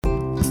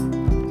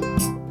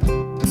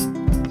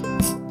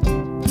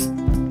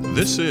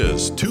This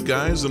is Two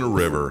Guys in a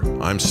River.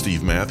 I'm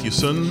Steve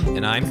Mathewson.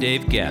 And I'm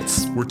Dave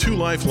Getz. We're two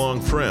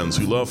lifelong friends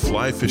who love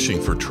fly fishing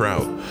for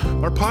trout.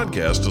 Our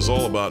podcast is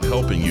all about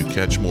helping you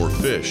catch more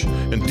fish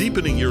and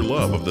deepening your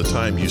love of the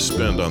time you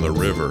spend on the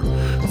river.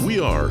 We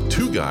are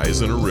Two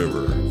Guys in a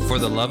River. For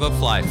the love of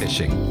fly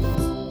fishing.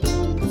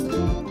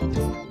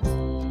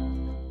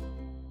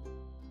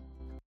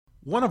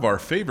 One of our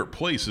favorite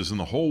places in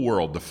the whole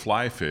world to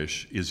fly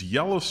fish is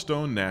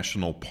Yellowstone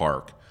National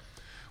Park.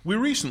 We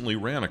recently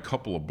ran a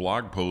couple of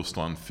blog posts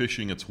on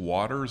fishing its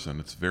waters and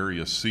its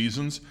various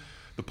seasons.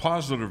 The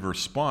positive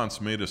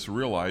response made us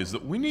realize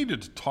that we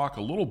needed to talk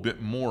a little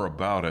bit more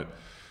about it.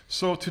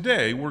 So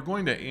today we're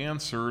going to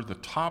answer the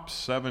top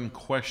 7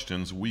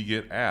 questions we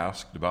get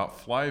asked about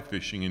fly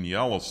fishing in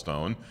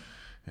Yellowstone.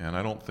 And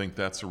I don't think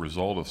that's a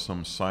result of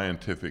some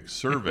scientific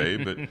survey,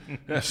 but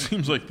it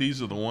seems like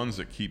these are the ones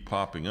that keep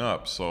popping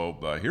up. So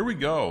here we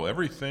go.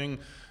 Everything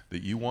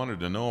that you wanted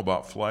to know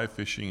about fly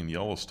fishing in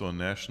Yellowstone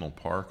National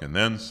Park, and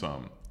then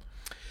some.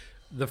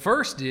 The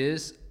first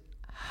is,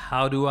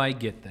 how do I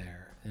get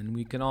there? And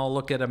we can all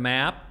look at a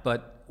map,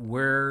 but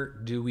where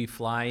do we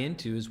fly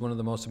into is one of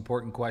the most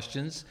important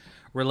questions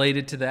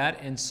related to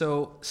that. And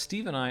so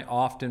Steve and I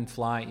often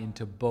fly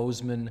into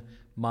Bozeman,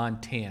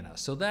 Montana.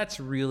 So that's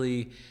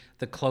really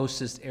the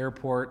closest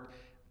airport,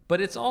 but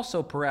it's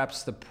also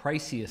perhaps the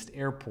priciest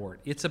airport.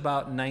 It's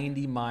about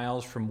 90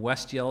 miles from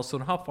West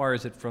Yellowstone. How far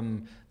is it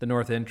from the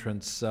north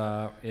entrance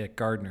at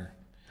Gardner?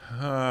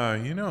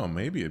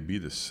 Maybe it'd be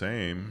the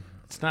same.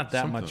 It's not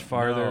that much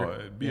farther. No,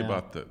 it'd be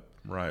about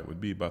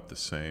the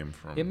same.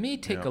 It may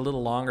take a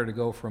little longer to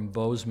go from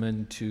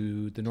Bozeman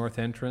to the north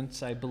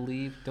entrance, I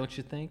believe, don't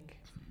you think?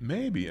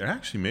 Maybe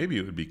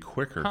it would be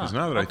quicker, because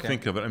now that I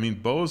think of it, I mean,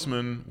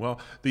 Bozeman,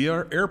 the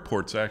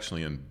airport's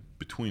actually in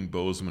between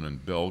Bozeman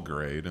and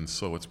Belgrade, and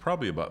so it's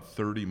probably about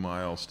 30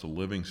 miles to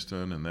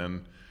Livingston, and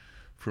then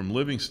from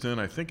Livingston,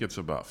 I think it's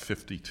about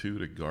 52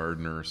 to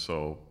Gardner,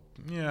 so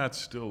yeah, it's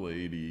still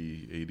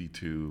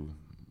 82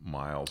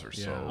 miles or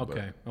so.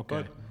 Okay.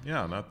 But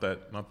yeah, not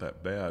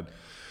that bad.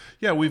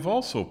 Yeah, we've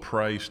also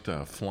priced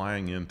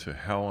flying into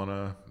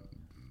Helena,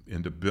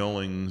 into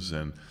Billings,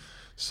 and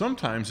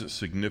sometimes it's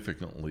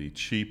significantly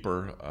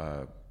cheaper.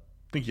 I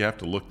think you have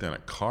to look then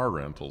at car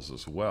rentals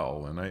as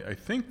well, and I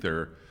think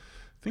they're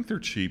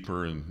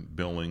cheaper in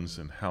Billings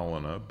and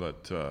Helena,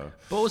 but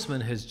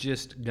Bozeman has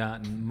just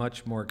gotten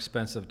much more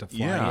expensive to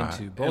fly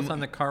into, both on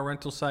the car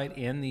rental side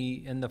and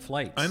the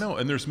flights. I know,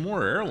 and there's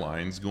more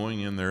airlines going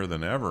in there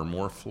than ever,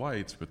 more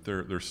flights, but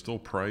they're still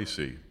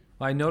pricey.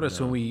 I noticed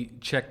when we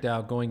checked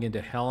out going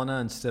into Helena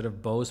instead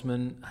of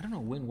Bozeman, I don't know,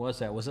 when was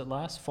that? Was it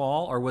last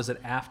fall or was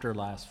it after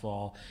last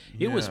fall?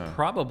 It was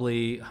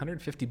probably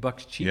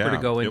 $150 cheaper to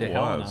go into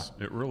Helena.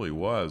 It really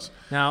was.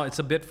 Now, it's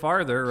a bit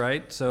farther,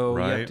 right? So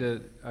you have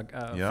to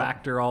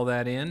factor all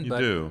that in. You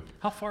do.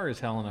 How far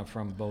is Helena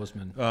from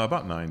Bozeman?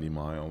 About 90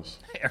 miles.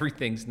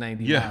 Everything's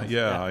 90 miles.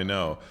 Yeah, I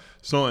know.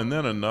 So, and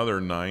then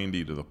another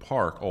 90 to the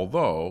park.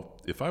 Although,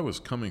 if I was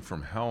coming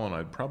from Helena,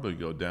 I'd probably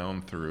go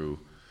down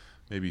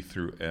maybe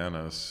through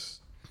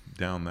Ennis,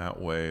 down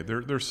that way.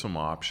 There's some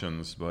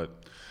options, but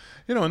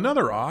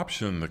another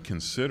option to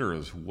consider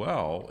as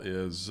well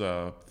is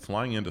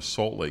flying into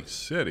Salt Lake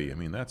City. I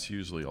mean, that's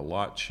usually a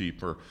lot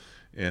cheaper,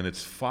 and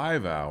it's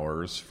 5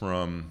 hours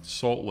from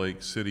Salt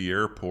Lake City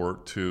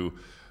Airport to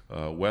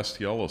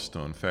West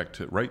Yellowstone. In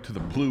fact, right to the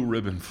Blue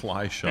Ribbon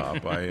Fly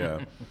Shop.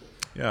 I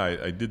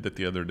did that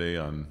the other day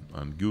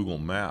on Google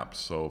Maps.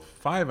 So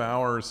 5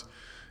 hours.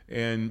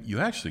 And you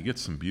actually get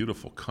some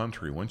beautiful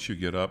country once you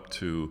get up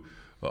to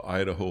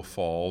Idaho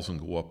Falls and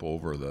go up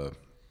over the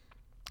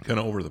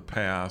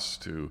pass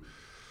to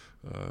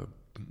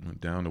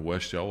down to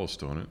West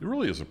Yellowstone. It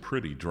really is a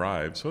pretty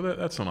drive, so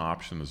that's an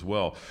option as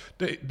well.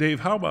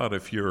 Dave, how about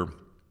if you're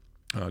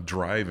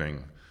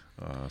driving,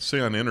 say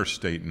on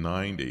Interstate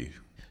 90?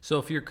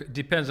 So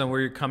depends on where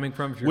you're coming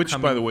from.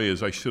 By the way,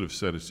 as I should have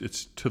said,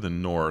 it's to the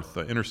north.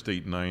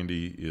 Interstate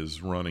 90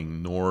 is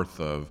running north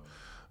of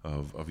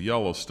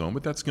Yellowstone,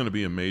 but that's going to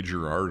be a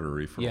major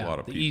artery for a lot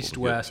of people. The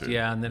east-west,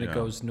 and then it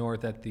goes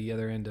north at the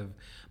other end of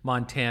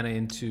Montana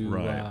into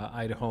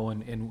Idaho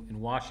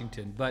and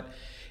Washington. But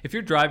if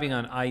you're driving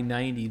on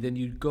I-90, then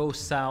you go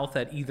south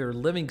at either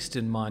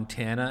Livingston,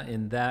 Montana,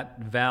 and that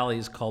valley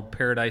is called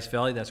Paradise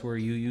Valley. That's where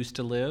you used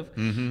to live.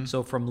 Mm-hmm.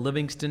 So from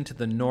Livingston to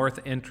the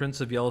north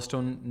entrance of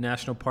Yellowstone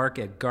National Park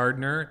at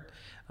Gardner,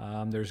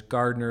 there's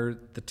Gardner,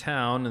 the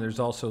town, and there's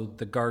also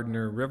the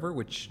Gardner River,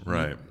 which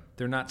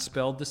they're not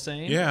spelled the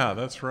same. Yeah,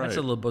 that's right. That's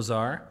a little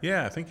bizarre.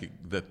 Yeah, I think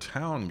the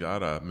town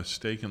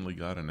mistakenly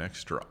got an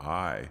extra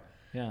I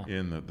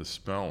in the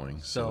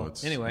spelling. So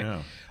it's,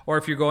 or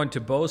if you're going to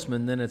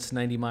Bozeman, then it's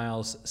 90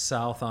 miles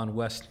south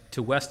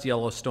to West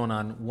Yellowstone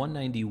on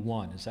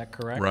 191. Is that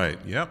correct? Right.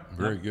 Yep.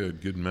 Very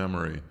good. Good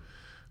memory.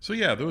 So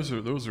yeah, those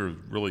are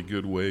really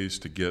good ways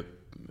to get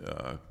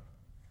to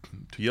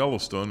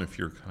Yellowstone if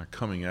you're kind of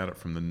coming at it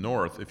from the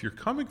north. If you're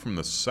coming from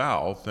the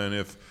south, and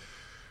if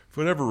for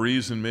whatever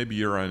reason, maybe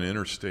you're on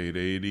Interstate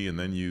 80 and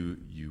then you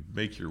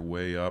make your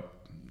way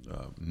up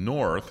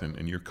north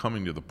and you're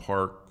coming to the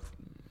park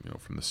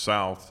from the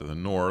south to the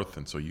north,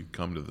 and so you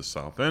come to the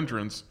south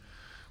entrance.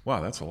 Wow,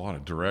 that's a lot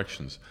of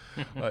directions.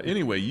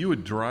 Anyway, you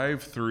would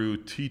drive through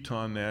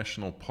Teton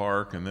National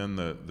Park and then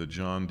the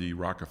John D.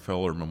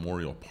 Rockefeller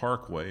Memorial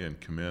Parkway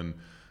and come in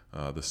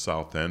the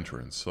south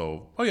entrance.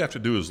 So all you have to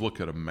do is look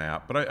at a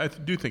map. But I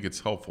do think it's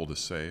helpful to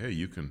say,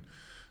 hey,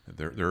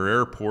 there are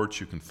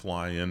airports you can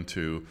fly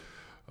into.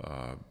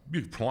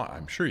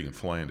 I'm sure you can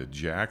fly into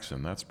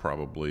Jackson. That's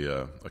probably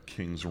a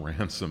king's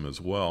ransom as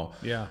well.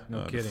 Yeah,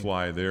 no kidding. To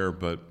fly there,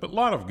 but a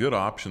lot of good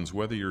options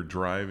whether you're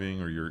driving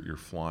or you're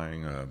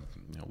flying.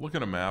 Look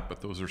at a map, but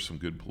those are some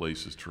good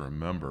places to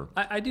remember.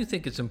 I do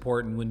think it's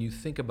important when you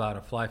think about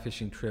a fly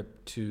fishing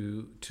trip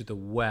to the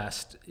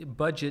west.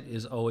 Budget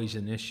is always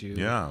an issue.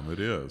 Yeah, it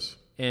is.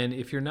 And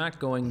if you're not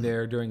going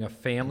there during a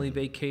family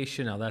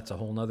vacation, now that's a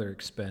whole nother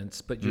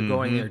expense, but you're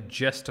going there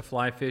just to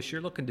fly fish,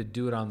 you're looking to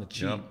do it on the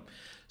cheap. Yep.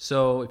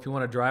 So if you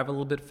want to drive a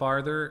little bit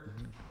farther,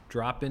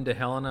 drop into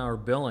Helena or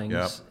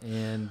Billings,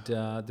 and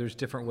there's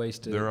different ways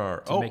to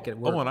make it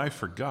work. Oh, and I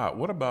forgot.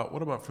 What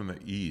about from the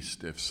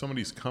east? If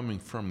somebody's coming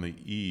from the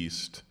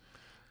east,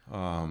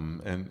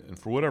 and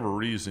for whatever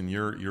reason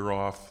you're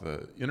off,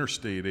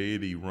 Interstate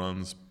 80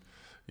 runs,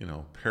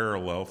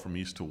 parallel from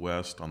east to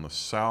west on the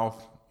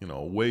south,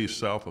 a ways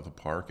south of the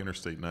park.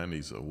 Interstate 90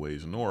 is a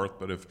ways north,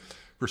 but if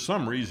for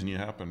some reason you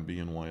happen to be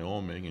in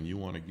Wyoming and you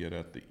want to get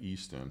at the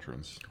east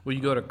entrance. Well,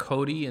 you go to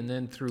Cody and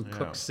then through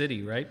Cook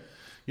City, right?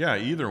 Yeah,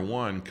 either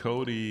one.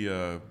 Cody,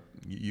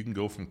 you can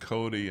go from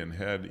Cody and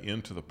head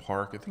into the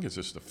park. I think it's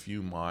just a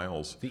few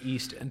miles. The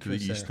east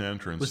entrance. The east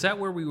entrance. Was that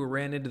where we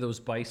ran into those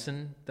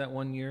bison that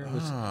one year?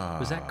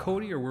 Was that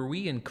Cody or were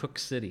we in Cook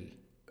City?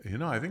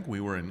 I think we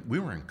were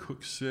in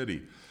Cook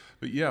City,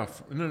 but yeah,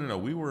 no,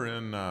 we were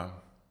in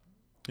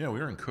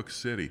Cook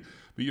City.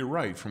 But you're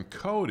right. From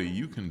Cody,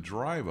 you can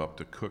drive up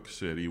to Cook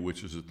City,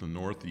 which is at the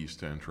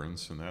northeast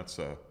entrance, and that's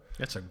a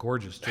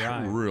gorgeous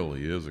drive. It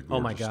really is a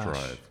gorgeous drive. Oh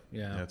my gosh.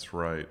 Yeah. That's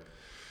right.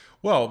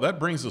 Well, that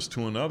brings us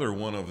to another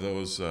one of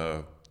those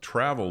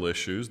travel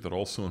issues that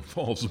also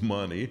involves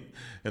money,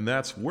 and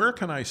that's where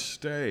can I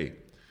stay?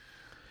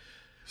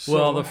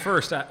 Well, the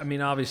first,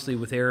 obviously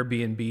with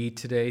Airbnb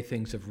today,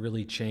 things have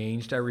really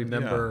changed. I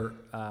remember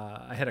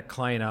I had a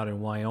client out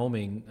in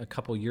Wyoming a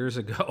couple years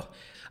ago.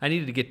 I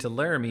needed to get to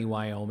Laramie,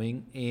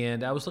 Wyoming,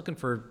 and I was looking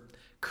for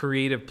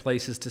creative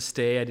places to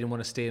stay. I didn't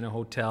want to stay in a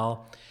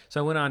hotel.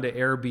 So I went on to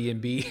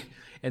Airbnb,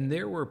 and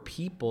there were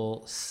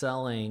people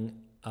selling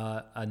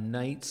a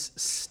night's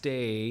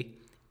stay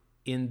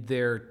in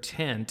their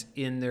tent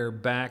in their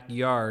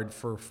backyard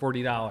for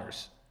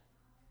 $40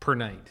 per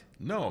night.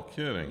 No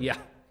kidding. Yeah.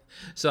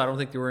 So I don't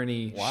think there were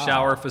any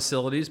shower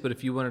facilities, but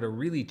if you wanted a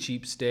really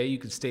cheap stay, you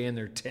could stay in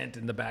their tent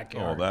in the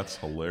backyard. Oh, that's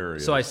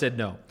hilarious. So I said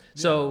no.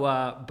 Yeah.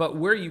 So, but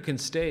where you can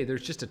stay,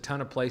 there's just a ton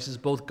of places.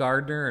 Both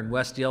Gardner and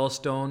West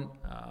Yellowstone,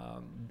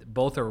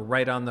 both are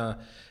right on the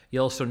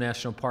Yellowstone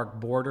National Park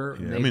border.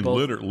 Yeah,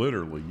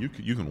 literally,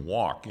 you can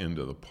walk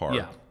into the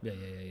park. Yeah.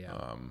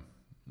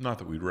 Not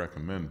that we'd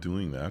recommend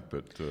doing that,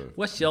 but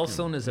West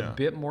Yellowstone is a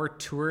bit more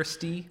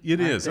touristy.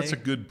 It is. That's a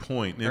good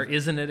point. Or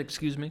isn't it?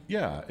 Excuse me.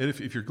 Yeah,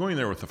 if you're going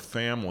there with a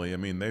family,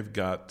 they've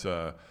got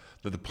the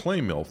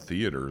Playmill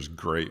Theater is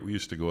great. We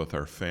used to go with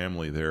our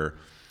family there.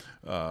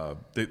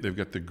 They've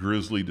got the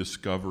Grizzly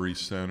Discovery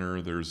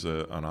Center. There's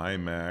an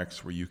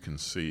IMAX where you can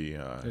see.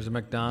 There's a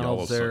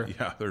McDonald's there.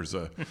 Yeah, there's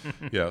a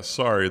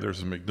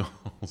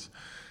McDonald's.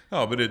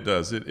 Oh, but it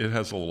does. It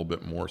has a little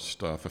bit more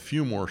stuff, a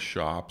few more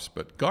shops,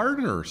 but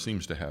Gardner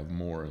seems to have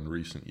more in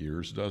recent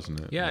years, doesn't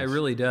it? Yeah, it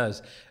really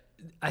does.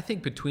 I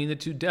think between the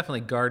two,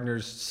 definitely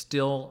Gardner's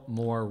still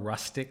more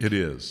rustic. It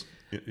is.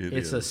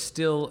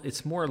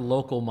 It's more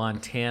local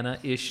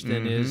Montana-ish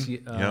than is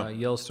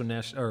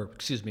Yellowstone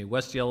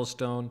West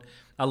Yellowstone.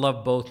 I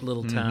love both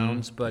little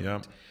towns,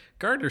 but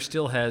Gardner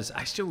still has.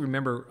 I still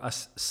remember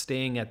us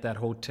staying at that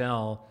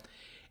hotel,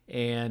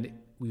 and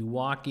we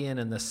walk in,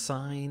 and the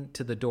sign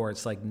to the door,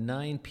 it's like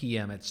 9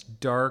 p.m. It's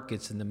dark.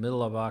 It's in the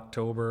middle of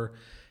October,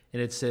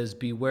 and it says,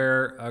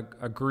 "Beware,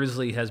 a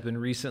grizzly has been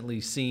recently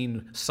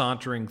seen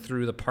sauntering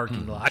through the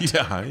parking lot."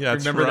 Yeah,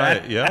 that's remember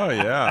right. that?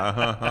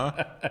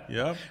 Yeah.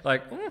 Yep.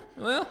 Like,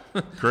 well.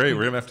 Great.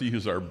 We're gonna have to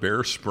use our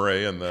bear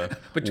spray in the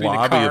Between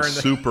lobby the car of and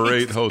the Super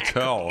 8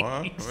 Hotel,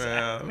 huh?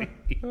 Exactly.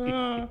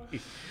 Man.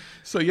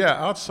 So yeah,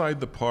 outside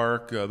the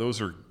park, those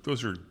are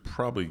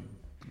probably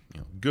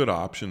good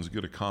options,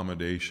 good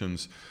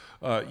accommodations.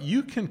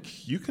 You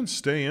can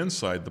stay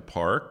inside the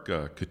park,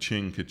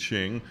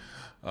 ka-ching.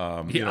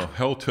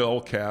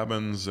 Hotel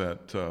cabins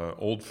at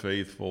Old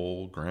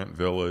Faithful, Grant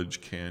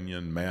Village,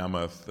 Canyon,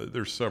 Mammoth.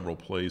 There's several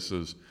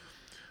places.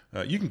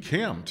 You can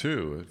camp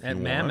too. At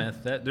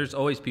Mammoth, there's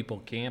always people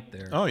camp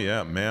there. Oh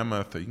yeah,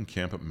 Mammoth. You can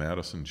camp at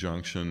Madison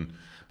Junction.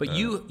 But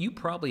you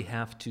probably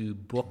have to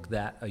book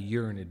that a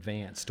year in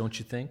advance, don't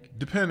you think?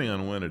 Depending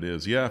on when it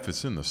is. Yeah, if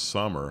it's in the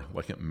summer,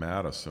 like at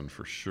Madison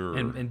for sure.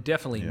 And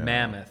definitely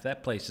Mammoth.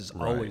 That place is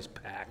always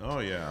packed. Oh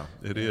yeah,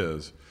 it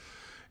is.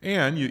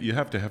 And you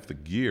have to have the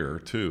gear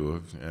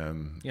too,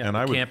 and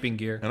camping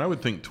gear. And I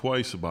would think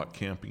twice about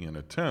camping in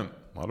a tent.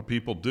 A lot of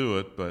people do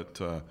it,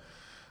 but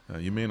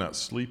You may not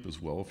sleep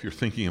as well if you're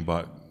thinking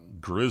about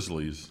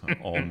grizzlies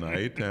all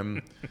night,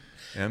 and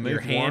Your they've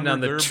hand on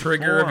wandered the there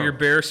trigger of before. your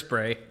bear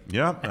spray.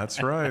 Yeah,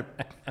 that's right.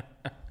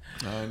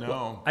 I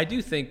know. I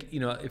do think,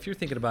 if you're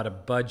thinking about a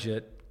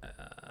budget,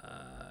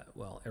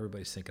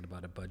 everybody's thinking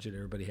about a budget.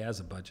 Everybody has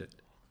a budget.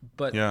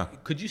 But Yeah.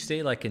 could you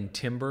stay like in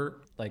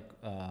Timber? Like,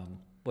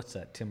 what's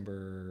that?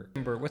 Timber?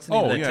 What's the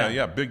name of that town?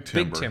 yeah, Big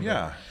Timber. Big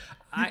Timber.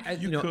 Yeah,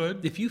 you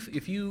could. If you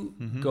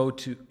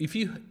if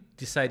you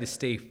decide to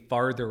stay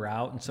farther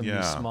out in some of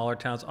these Yeah. smaller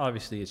towns,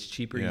 obviously it's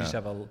cheaper. You Yeah. just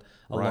have a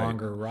Right.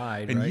 longer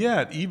ride, And right?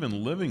 yet,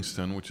 even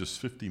Livingston, which is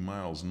 50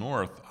 miles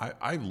north,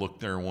 I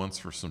looked there once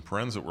for some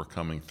friends that were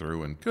coming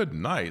through, and good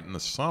night. In the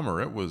summer,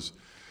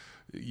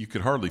 you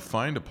could hardly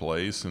find a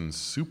place, and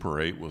Super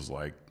 8 was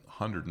like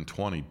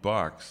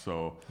 $120.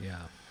 So,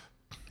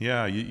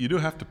 yeah, you do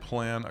have to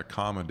plan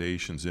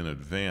accommodations in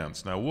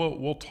advance. Now,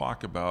 we'll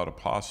talk about a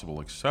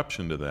possible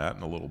exception to that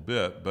in a little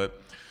bit,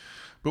 but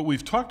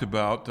we've talked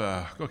about,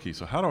 okay,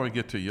 so how do I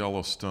get to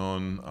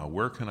Yellowstone?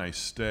 Where can I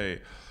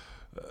stay?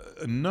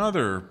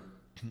 Another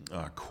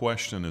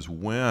question is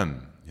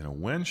when.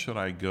 When should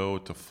I go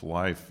to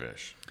fly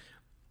fish?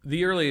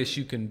 The earliest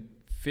you can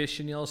fish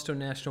in Yellowstone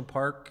National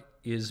Park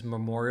is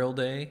Memorial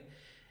Day.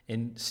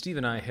 And Steve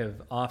and I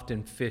have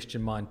often fished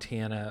in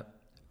Montana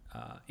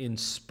in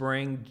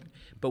spring,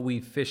 but we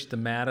fished the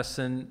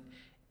Madison,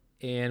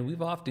 and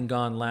we've often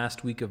gone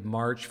last week of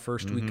March,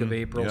 first week of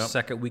April, Yep.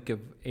 second week of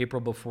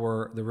April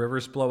before the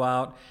rivers blow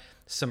out.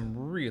 Some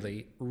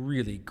really,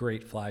 really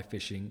great fly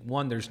fishing.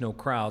 One, there's no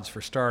crowds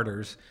for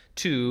starters.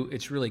 Two,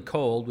 it's really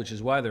cold, which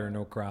is why there are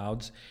no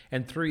crowds.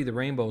 And three, the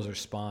rainbows are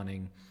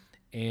spawning.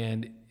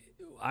 And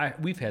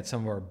we've had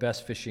some of our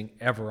best fishing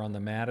ever on the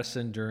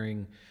Madison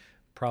during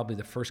probably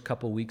the first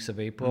couple weeks of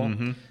April.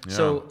 Yeah.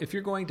 So if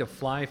you're going to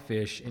fly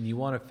fish and you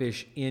want to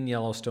fish in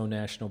Yellowstone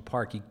National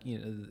Park,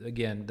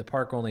 again, the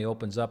park only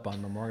opens up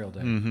on Memorial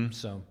Day.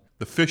 So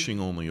The fishing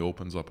only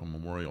opens up on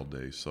Memorial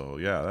Day, so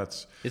yeah,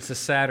 it's a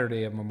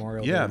Saturday of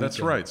Memorial Day. yeah, that's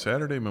weekend. right.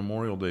 Saturday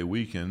Memorial Day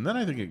weekend. Then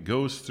I think it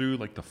goes through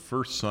like the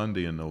first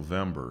Sunday in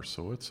November.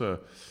 So it's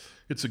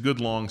a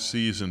good long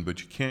season,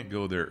 but you can't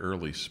go there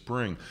early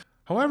spring.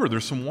 However,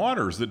 there's some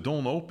waters that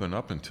don't open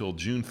up until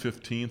June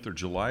 15th or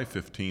July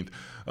 15th.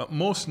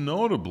 Most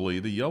notably,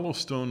 the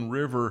Yellowstone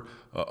River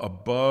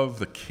above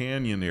the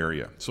canyon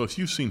area. So if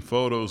you've seen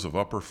photos of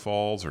Upper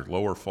Falls or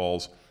Lower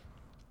Falls,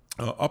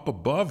 up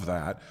above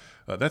that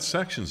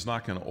section's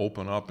not going to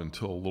open up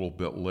until a little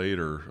bit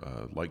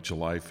later, like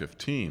July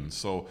 15.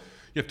 So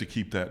you have to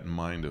keep that in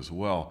mind as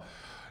well.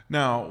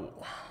 Now,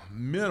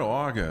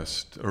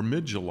 mid-August or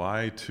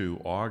mid-July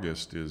to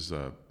August is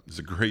a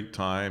great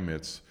time.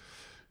 It's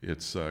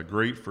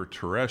great for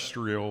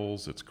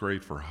terrestrials. It's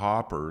great for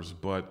hoppers.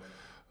 But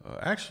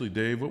actually,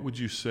 Dave, what would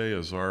you say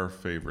is our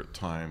favorite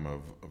time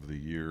of the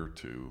year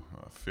to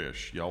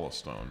fish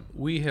Yellowstone?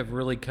 We have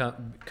really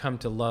come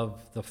to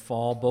love the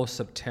fall, both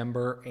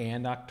September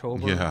and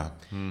October. Yeah.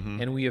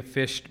 And we have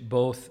fished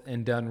both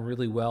and done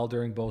really well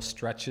during both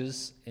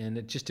stretches. And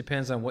it just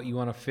depends on what you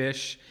want to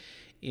fish.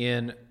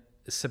 In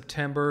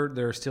September,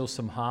 there are still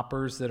some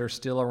hoppers that are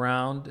still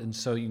around, and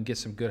so you can get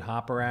some good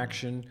hopper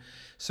action.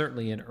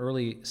 Certainly in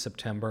early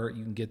September,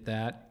 you can get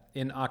that.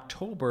 In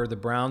October, the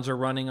browns are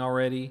running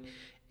already,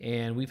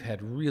 and we've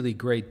had really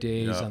great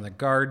days on the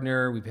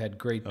Gardner. We've had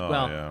great,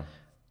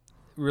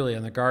 really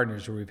on the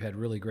Gardners where we've had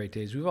really great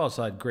days. We've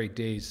also had great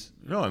days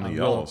in the on Willow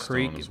Yellowstone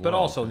Creek, as but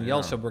well. also in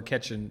Yellowstone we're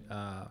catching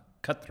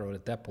cutthroat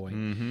at that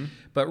point.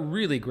 But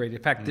really great.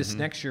 In fact, this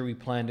next year we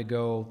plan to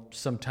go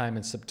sometime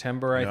in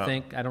September, I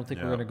think. I don't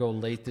think we're going to go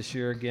late this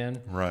year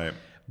again. Right.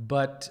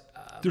 But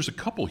there's a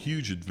couple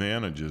huge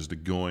advantages to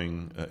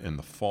going in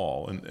the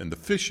fall, and the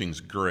fishing's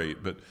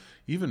great, but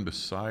even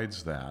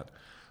besides that,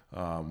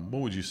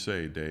 what would you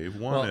say, Dave?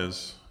 One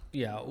is...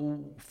 Yeah,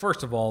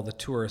 first of all, the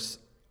tourists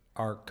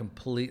are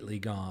completely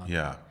gone.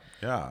 Yeah,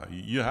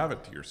 you have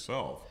it to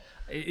yourself.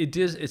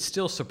 It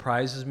still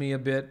surprises me a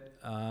bit.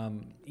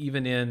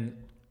 Even in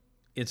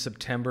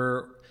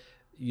September,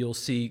 you'll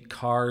see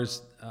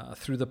cars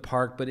through the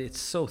park, but it's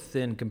so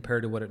thin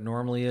compared to what it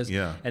normally is.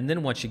 Yeah. And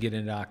then once you get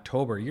into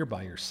October, you're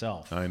by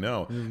yourself. I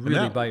know. You're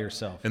really by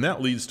yourself. And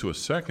that leads to a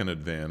second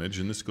advantage,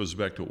 and this goes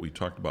back to what we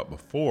talked about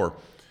before.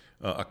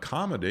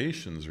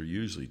 Accommodations are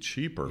usually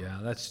cheaper. Yeah,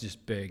 that's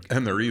just big.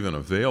 And they're even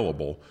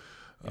available.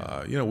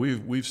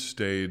 We've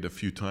stayed a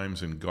few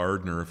times in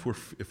Gardner.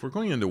 If we're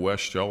going into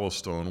West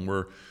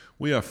Yellowstone,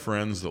 we have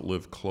friends that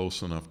live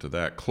close enough to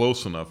that.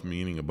 Close enough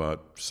meaning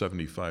about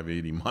 75,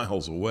 80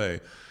 miles away,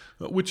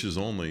 which is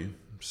only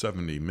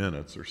 70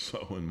 minutes or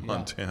so in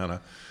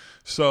Montana.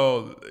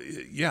 So,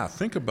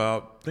 think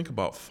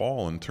about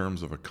fall in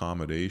terms of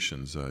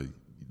accommodations.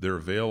 They're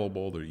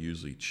available. They're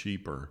usually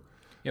cheaper.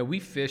 Yeah, we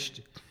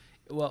fished.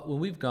 Well, when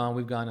we've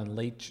gone in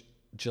late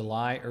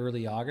July,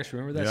 early August.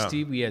 Remember that, Yeah.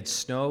 Steve? We had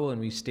snow and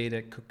we stayed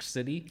at Cook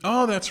City.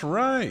 Oh, that's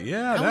right.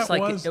 Yeah, That was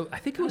like, was. I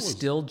think it was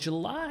still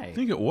July. I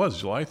think it was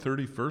July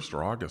 31st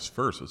or August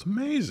 1st. It's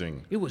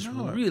amazing. It was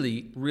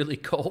really, really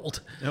cold.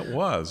 It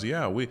was,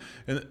 yeah.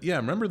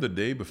 Remember the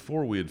day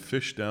before we had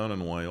fished down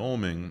in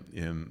Wyoming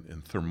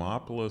in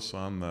Thermopolis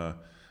on the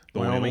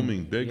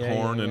Wyoming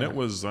Bighorn, yeah. and it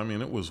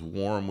was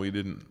warm.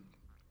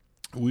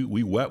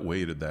 We wet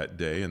weighted that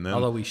day, and then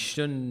Although we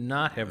should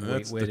not have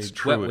that's wet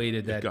true.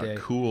 weighted It that got day.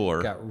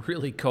 cooler. It got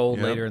really cold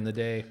Yep. later in the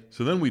day.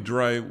 So then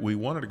we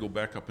wanted to go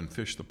back up and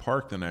fish the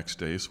park the next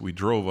day, so we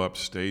drove up,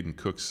 stayed in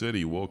Cook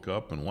City, woke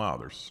up, and wow,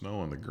 there's snow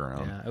on the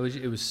ground. Yeah,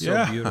 it was so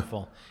Yeah.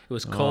 beautiful. It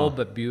was cold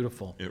but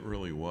beautiful. It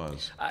really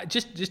was.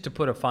 Just to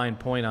put a fine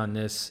point on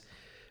this,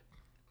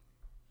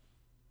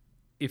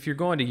 if you're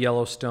going to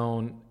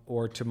Yellowstone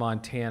or to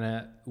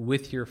Montana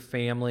with your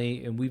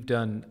family, and we've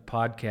done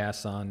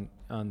podcasts on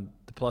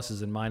the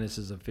pluses and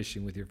minuses of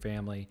fishing with your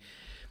family,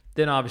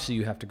 then obviously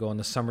you have to go in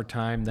the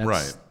summertime. That's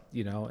Right.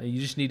 and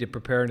you just need to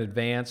prepare in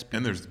advance.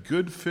 And there's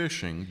good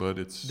fishing, but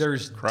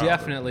There's crowded,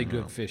 definitely you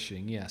know. good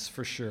fishing, yes,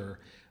 for sure.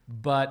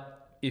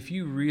 But if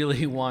you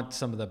really want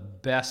some of the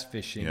best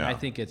fishing, Yeah. I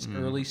think it's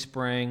early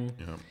spring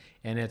Yep.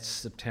 and it's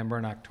September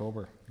and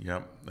October.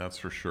 Yep, that's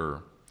for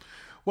sure.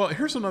 Well,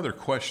 here's another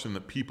question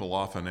that people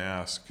often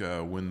ask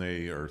when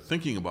they are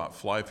thinking about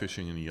fly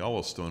fishing in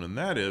Yellowstone, and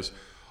that is,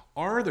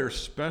 are there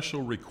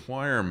special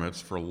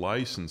requirements for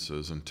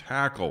licenses and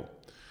tackle?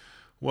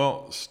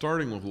 Well,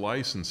 starting with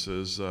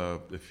licenses,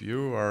 if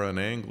you are an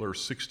angler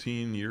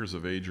 16 years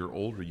of age or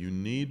older, you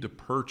need to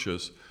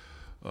purchase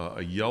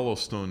a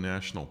Yellowstone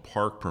National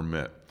Park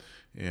permit.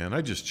 And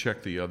I just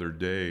checked the other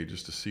day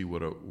just to see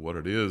what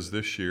it is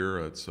this year.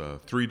 It's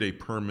a 3-day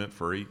permit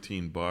for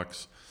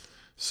 $18,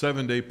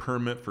 7-day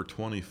permit for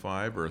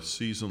 $25, or a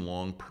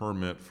season-long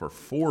permit for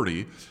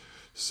 $40.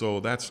 So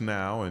that's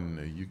now,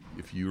 and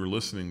if you're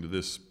listening to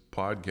this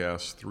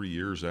podcast 3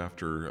 years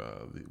after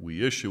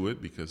we issue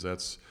it, because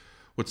that's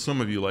what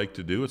some of you like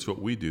to do. It's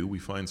what we do. We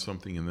find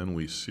something and then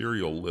we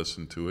serial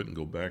listen to it and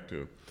go back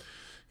to,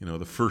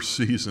 the first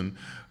season.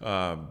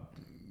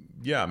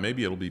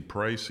 Maybe it'll be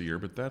pricier,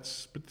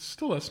 but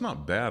still that's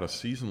not bad. A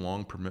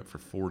season-long permit for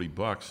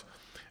 $40.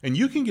 And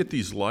you can get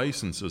these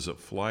licenses at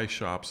fly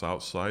shops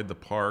outside the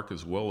park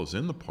as well as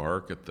in the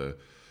park, at the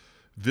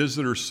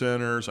visitor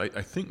centers. I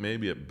think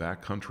maybe at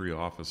backcountry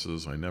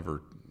offices. I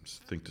never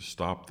think to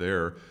stop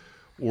there.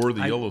 Or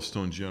the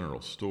Yellowstone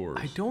General Stores.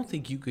 I don't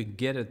think you could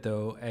get it,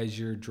 though, as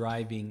you're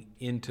driving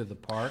into the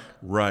park.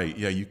 Right.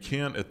 Yeah, you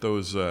can't at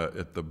those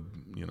at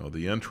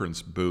the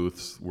entrance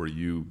booths where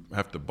you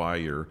have to buy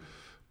your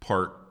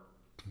park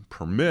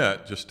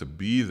permit just to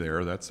be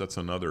there. That's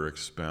another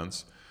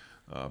expense.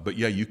 But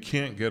yeah, you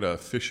can't get a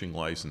fishing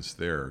license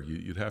there.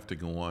 You'd have to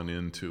go on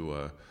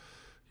into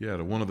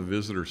to one of the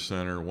visitor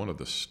center, one of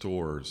the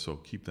stores. So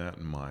keep that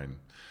in mind.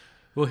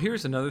 Well,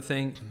 here's another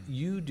thing.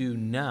 You do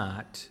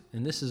not,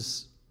 and this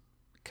is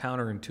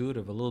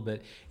counterintuitive a little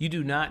bit, you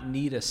do not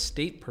need a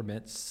state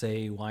permit,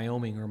 say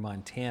Wyoming or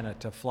Montana,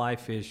 to fly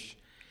fish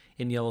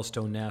in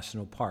Yellowstone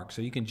National Park.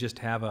 So you can just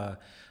have a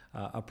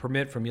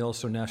permit from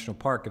Yellowstone National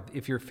Park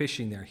if you're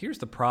fishing there. Here's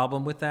the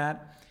problem with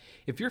that.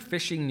 If you're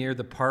fishing near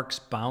the park's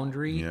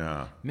boundary,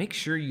 make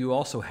sure you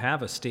also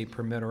have a state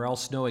permit, or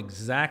else know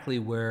exactly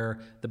where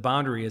the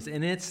boundary is.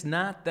 And it's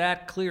not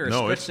that clear,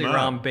 especially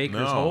around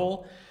Baker's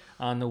Hole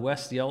on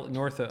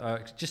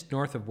the just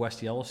north of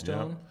West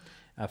Yellowstone.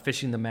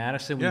 Fishing the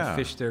Madison, we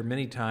fished there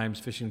many times,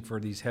 fishing for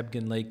these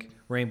Hebgen Lake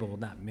rainbow. Well,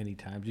 not many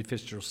times. We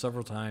fished there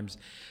several times,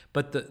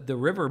 but the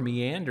river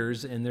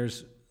meanders, and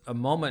there's a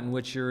moment in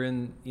which you're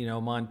in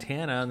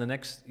Montana, and the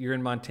next you're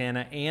in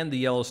Montana and the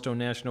Yellowstone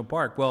National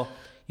Park. Well,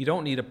 you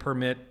don't need a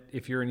permit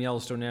if you're in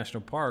Yellowstone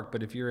National Park,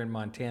 but if you're in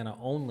Montana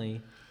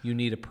only, you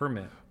need a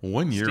permit.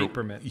 State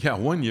permit. Yeah,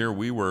 one year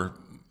we were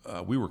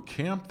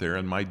camped there,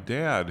 and my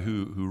dad,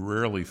 who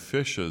rarely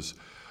fishes,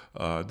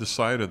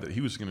 decided that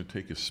he was going to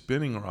take his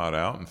spinning rod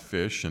out and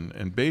fish.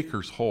 And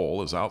Baker's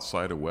Hole is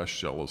outside of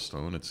West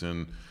Yellowstone.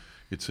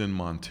 It's in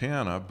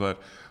Montana,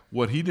 but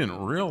what he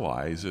didn't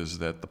realize is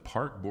that the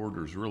park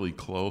border is really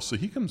close. So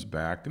he comes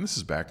back, and this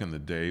is back in the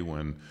day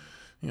when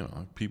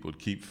people would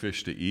keep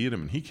fish to eat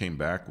them, and he came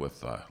back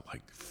with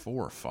like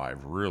 4 or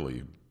 5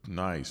 really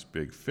nice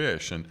big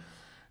fish, and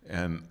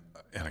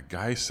a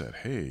guy said,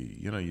 "Hey,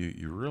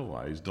 you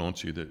realize,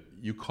 don't you, that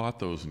you caught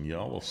those in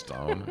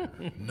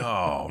Yellowstone?"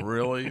 No,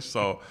 really?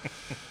 So,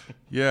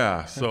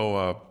 yeah.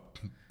 So,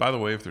 by the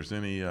way, if there's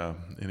any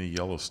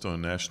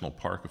Yellowstone National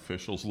Park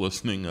officials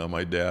listening,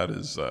 my dad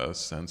is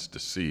since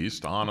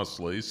deceased,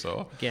 honestly.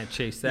 So can't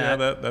chase that.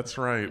 Yeah, that's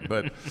right.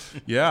 But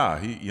yeah,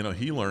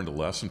 he learned a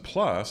lesson.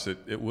 Plus,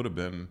 it would have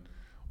been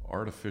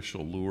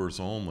artificial lures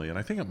only, and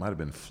I think it might have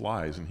been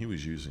flies, and he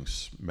was using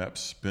MEP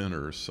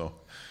spinners. So.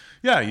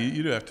 Yeah,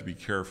 you do have to be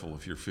careful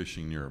if you're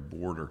fishing near a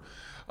border.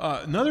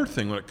 Another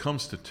thing, when it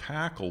comes to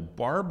tackle,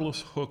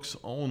 barbless hooks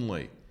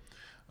only.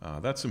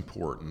 That's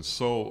important.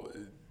 So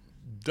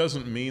it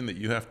doesn't mean that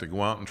you have to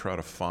go out and try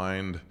to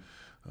find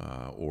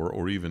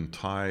or even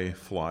tie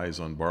flies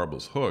on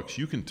barbless hooks,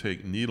 you can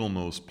take needle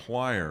nose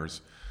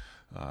pliers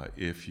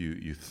if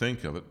you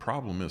think of it.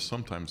 Problem is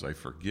sometimes I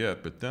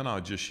forget, but then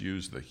I'll just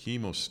use the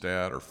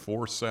hemostat or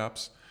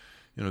forceps,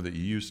 that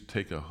you use to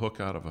take a hook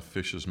out of a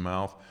fish's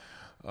mouth.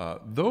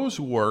 Those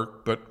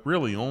work, but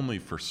really only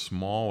for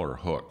smaller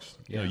hooks.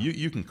 Yeah.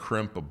 You can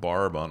crimp a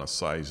barb on a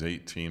size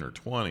 18 or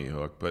 20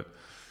 hook, but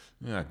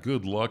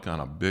good luck on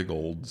a big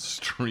old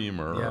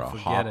streamer or a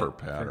hopper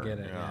pattern. Forget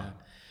it, yeah.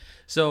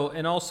 So,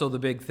 and also the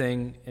big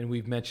thing, and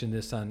we've mentioned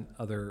this on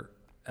other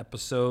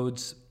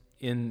episodes,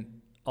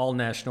 in all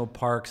national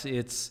parks,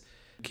 you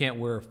can't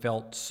wear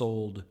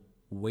felt-soled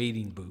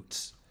wading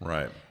boots.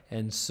 Right.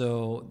 And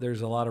so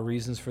there's a lot of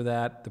reasons for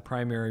that. The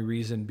primary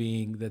reason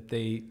being that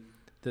the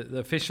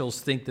officials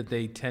think that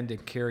they tend to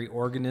carry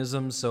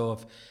organisms. So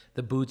if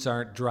the boots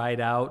aren't dried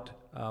out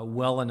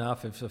well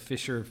enough, if a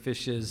fisher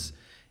fishes,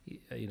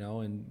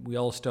 in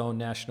Yellowstone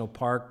National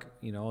Park,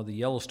 the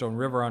Yellowstone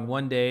River on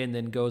one day and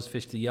then goes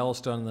fish the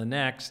Yellowstone on the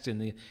next,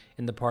 in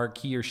the park,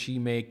 he or she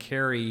may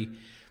carry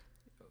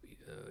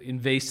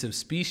invasive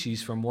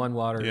species from one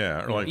water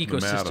like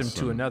ecosystem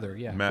to another.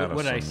 Yeah.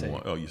 What did I say?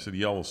 Oh, you said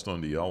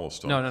Yellowstone to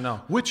Yellowstone.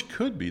 No. Which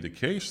could be the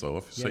case, though.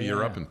 If, say,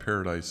 you're up in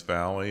Paradise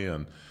Valley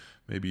and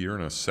maybe you're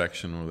in a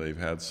section where they've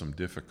had some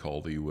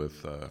difficulty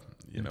with,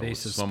 with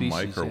some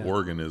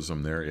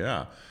microorganism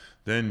there,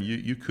 then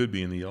you could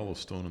be in the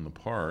Yellowstone in the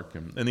park.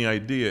 And the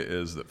idea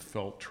is that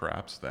felt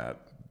traps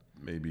that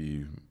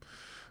maybe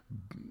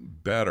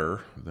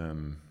better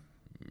than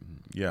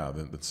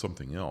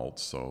something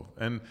else. So,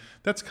 and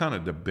that's kind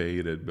of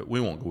debated, but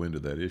we won't go into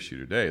that issue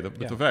today. But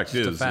the fact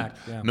is,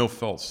 no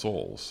felt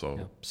soles.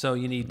 So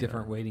you need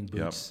different wading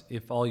boots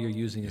if all you're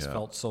using is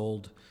felt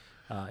soled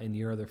in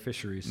your other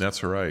fisheries.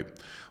 That's right.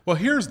 Well,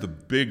 here's the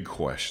big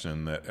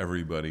question that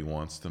everybody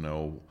wants to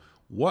know.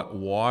 What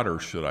water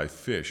should I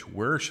fish?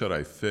 Where should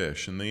I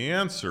fish? And the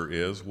answer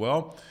is,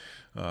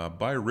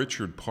 by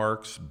Richard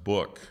Park's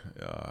book,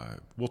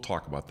 we'll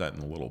talk about that in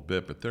a little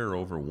bit, but there are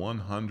over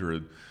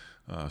 100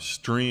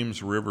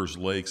 streams, rivers,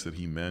 lakes that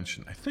he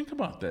mentioned. I think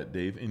about that,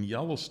 Dave. In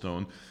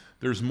Yellowstone,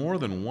 there's more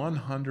than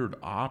 100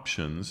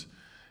 options,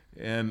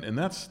 and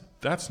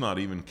that's not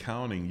even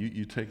counting.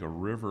 You take a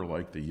river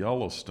like the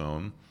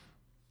Yellowstone,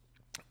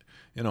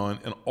 and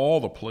all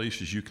the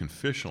places you can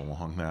fish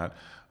along that,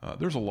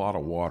 there's a lot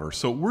of water.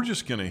 So we're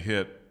just going to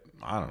hit,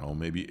 I don't know,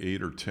 maybe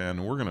 8 or 10,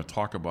 and we're going to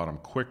talk about them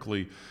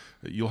quickly.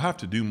 You'll have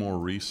to do more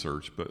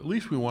research, but at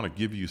least we want to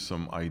give you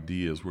some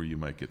ideas where you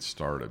might get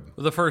started.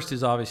 Well, the first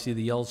is obviously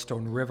the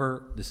Yellowstone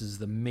River. This is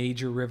the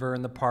major river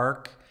in the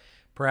park.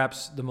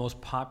 Perhaps the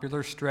most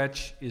popular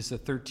stretch is the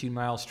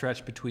 13-mile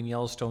stretch between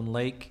Yellowstone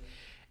Lake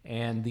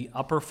and the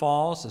Upper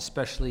Falls,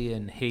 especially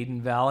in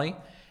Hayden Valley.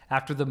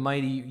 After the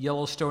mighty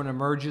Yellowstone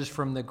emerges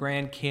from the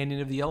Grand Canyon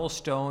of the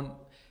Yellowstone,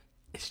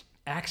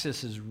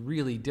 access is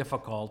really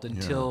difficult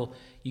until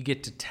you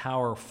get to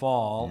Tower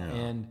Fall,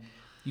 and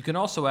you can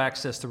also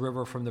access the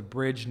river from the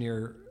bridge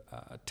near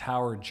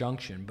Tower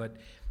Junction, but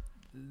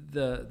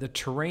the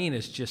terrain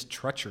is just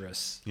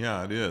treacherous.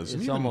 Yeah, it is.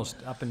 It's almost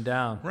up and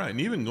down. Right, and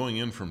even going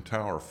in from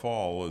Tower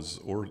Fall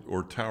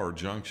or Tower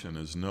Junction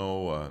is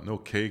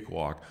no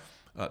cakewalk.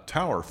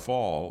 Tower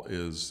Fall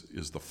is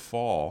the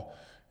fall,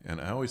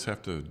 and I always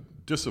have to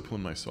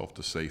discipline myself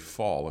to say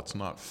fall. It's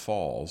not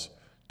falls.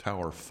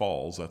 Tower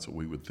Falls, that's what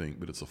we would think,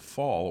 but it's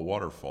a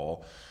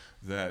waterfall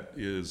that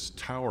is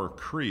Tower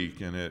Creek,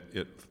 and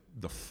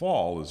the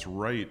fall is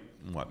right,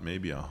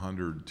 maybe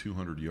 100,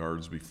 200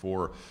 yards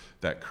before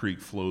that creek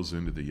flows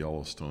into the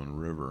Yellowstone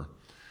River.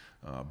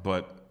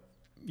 But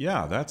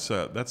that's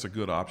a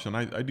good option.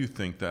 I do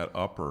think that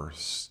upper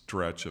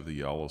stretch of the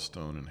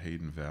Yellowstone and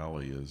Hayden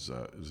Valley is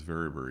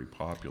very, very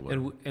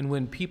popular. And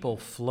when people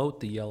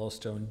float the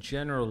Yellowstone,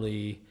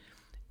 generally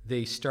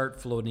they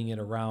start floating it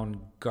around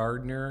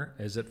Gardner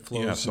as it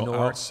flows north.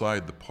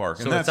 Outside the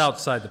park. So it's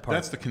outside the park.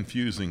 That's the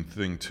confusing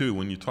thing, too.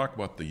 When you talk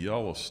about the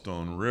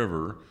Yellowstone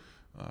River,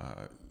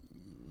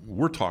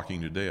 we're talking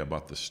today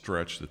about the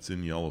stretch that's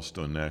in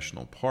Yellowstone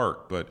National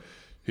Park, but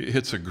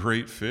it's a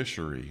great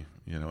fishery,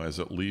 as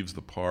it leaves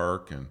the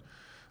park and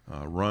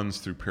runs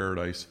through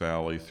Paradise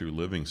Valley, through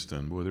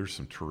Livingston. Boy, there's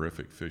some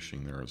terrific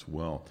fishing there as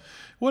well.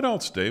 What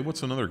else, Dave?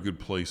 What's another good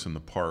place in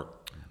the park?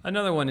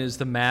 Another one is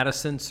the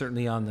Madison,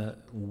 certainly on the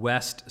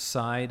west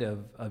side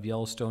of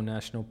Yellowstone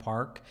National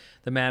Park.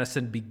 The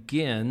Madison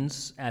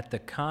begins at the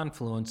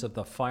confluence of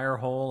the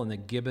Firehole and the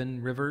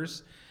Gibbon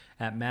rivers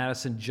at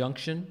Madison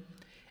Junction.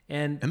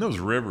 And those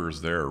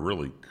rivers there are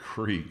really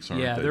creeks,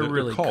 aren't they? They're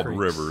really called creeks.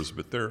 Rivers,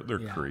 but they're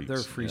creeks. They're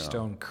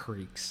freestone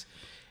creeks.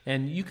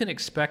 And you can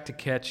expect to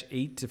catch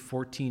 8 to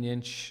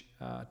 14-inch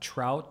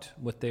trout,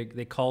 what they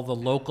call the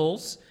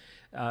locals,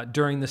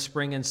 during the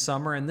spring and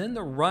summer. And then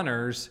the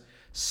runners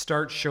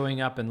start showing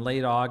up in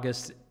late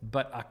August,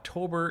 but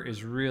October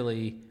is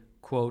really,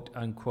 quote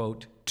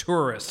unquote,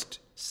 tourist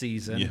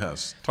season.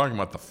 Yes, talking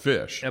about the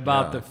fish.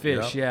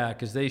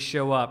 Because they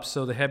show up.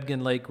 So the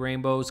Hebgen Lake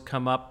rainbows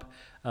come up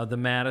the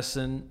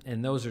Madison,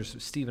 and those are,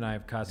 Steve and I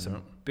have caught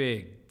some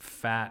big,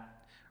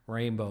 fat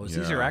rainbows.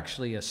 These are Yeah.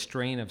 actually a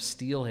strain of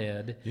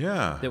steelhead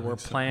Yeah. that were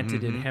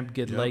planted in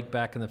Hempstead Yep. Lake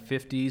back in the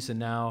 50s, and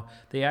now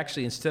they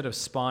actually, instead of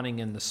spawning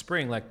in the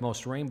spring like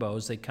most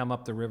rainbows, they come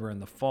up the river in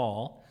the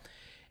fall.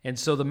 And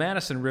so the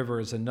Madison River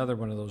is another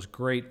one of those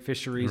great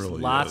fisheries,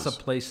 Really lots is. of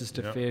places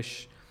to Yep.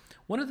 fish.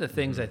 One of the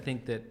things I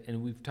think that,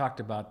 and we've talked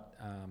about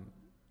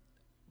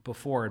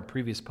before in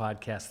previous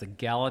podcasts, the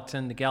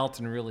Gallatin. The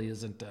Gallatin really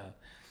isn't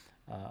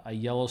a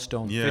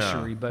Yellowstone Yeah.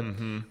 fishery, but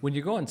when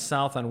you're going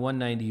south on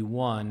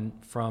 191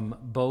 from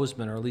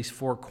Bozeman, or at least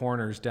Four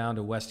Corners, down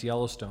to West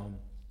Yellowstone,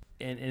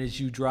 and as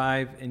you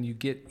drive and you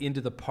get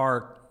into the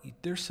park,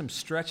 there's some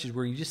stretches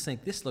where you just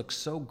think, this looks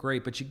so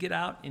great, but you get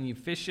out and you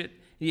fish it,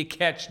 and you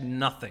catch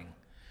nothing.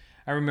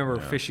 I remember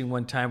fishing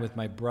one time with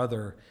my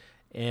brother,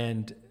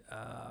 and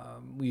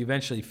we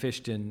eventually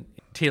fished in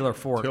Taylor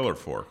Fork. Taylor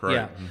Fork, right?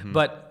 Yeah,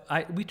 but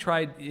we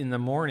tried in the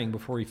morning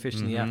before we fished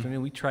in the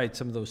afternoon. We tried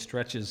some of those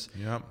stretches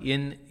Yep.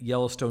 in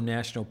Yellowstone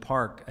National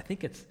Park. I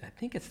think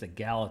it's the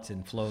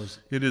Gallatin flows.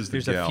 It is the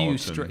There's a few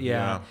Gallatin,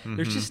 yeah. yeah.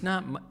 There's just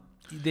not.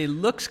 They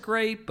looks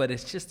great, but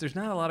it's just there's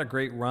not a lot of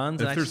great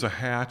runs. If there's a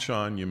hatch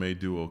on, you may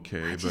do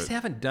okay. I just but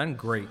haven't done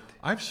great.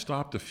 I've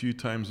stopped a few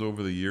times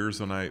over the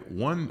years, and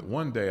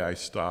one day I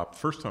stopped.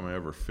 First time I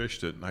ever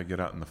fished it, and I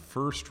get out in the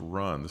first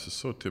run. This is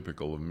so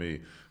typical of me.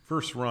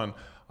 First run,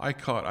 I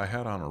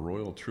had on a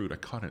Royal Trout. I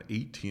caught an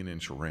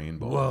 18-inch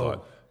rainbow. Whoa. I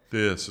thought,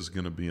 this is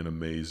going to be an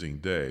amazing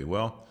day.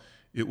 Well,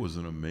 it was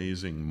an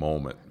amazing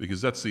moment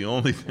because that's the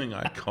only thing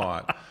I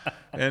caught.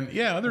 And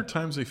yeah, other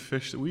times they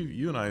fished it.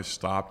 You and I have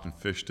stopped and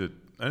fished it.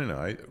 I don't know.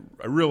 I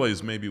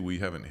realize maybe we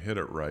haven't hit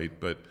it right,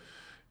 but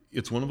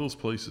it's one of those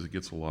places that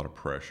gets a lot of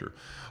pressure.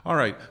 All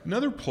right,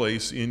 another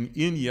place in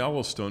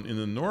Yellowstone, in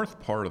the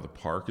north part of the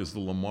park, is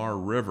the Lamar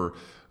River.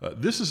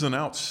 This is an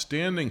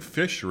outstanding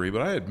fishery,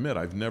 but I admit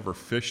I've never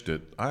fished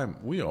it.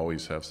 We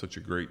always have such a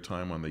great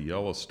time on the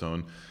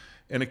Yellowstone,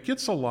 and it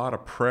gets a lot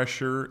of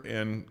pressure.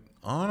 And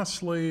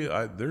honestly,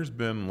 there's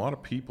been a lot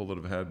of people that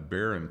have had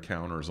bear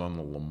encounters on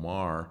the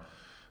Lamar.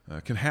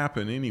 Can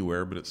happen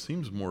anywhere, but it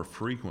seems more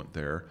frequent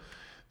there.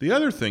 The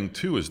other thing,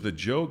 too, is the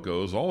joke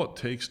goes, all it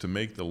takes to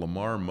make the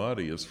Lamar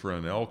muddy is for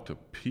an elk to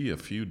pee a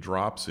few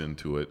drops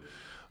into it.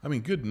 I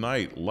mean, good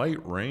night. Light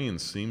rain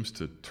seems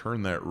to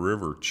turn that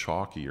river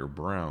chalky or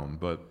brown,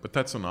 but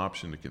that's an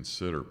option to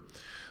consider.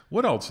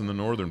 What else in the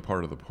northern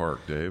part of the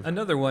park, Dave?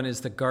 Another one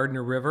is the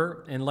Gardner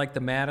River, and like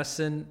the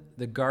Madison,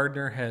 the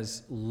Gardner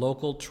has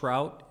local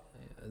trout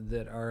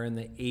that are in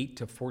the 8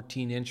 to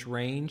 14-inch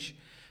range.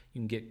 You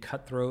can get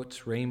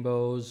cutthroats,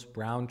 rainbows,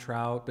 brown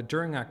trout, but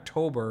during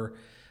October,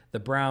 the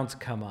browns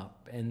come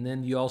up, and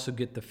then you also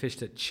get the fish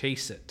that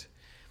chase it.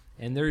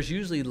 And there's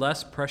usually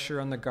less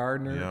pressure on the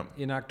Gardner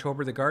in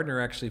October. The Gardner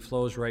actually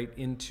flows right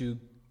into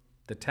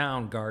the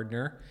town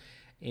Gardner,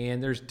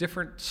 and there's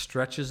different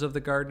stretches of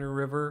the Gardner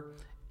River.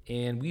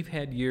 And we've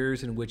had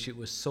years in which it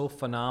was so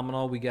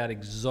phenomenal, we got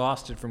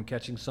exhausted from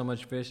catching so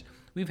much fish.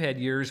 We've had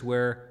years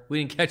where we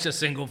didn't catch a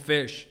single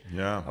fish.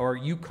 Yeah. Or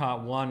you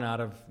caught one out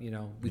of, we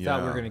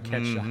thought we were going to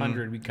catch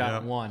 100, we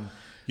caught one.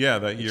 Yeah,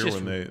 that year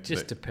just, when it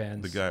just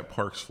depends. The guy at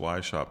Parks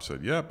Fly Shop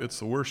said, "Yep, it's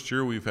the worst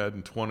year we've had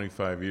in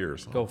 25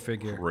 years." Go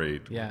figure.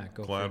 Great. Yeah,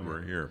 go Glad figure.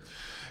 we're here.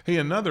 Hey,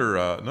 another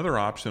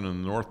option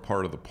in the north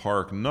part of the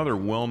park, another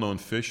well-known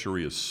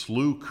fishery is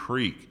Slough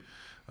Creek.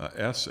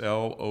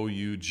 Slough,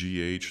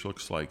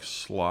 looks like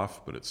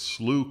slough, but it's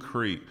Slough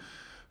Creek.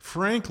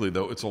 Frankly,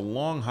 though, it's a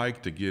long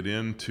hike to get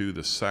into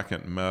the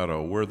second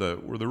meadow where the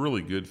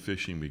really good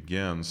fishing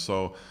begins.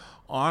 So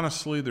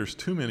honestly, there's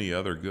too many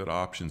other good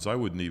options. I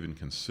wouldn't even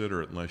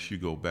consider it unless you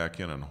go back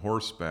in on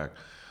horseback.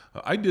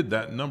 I did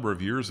that a number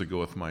of years ago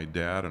with my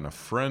dad and a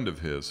friend of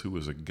his who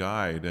was a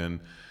guide, and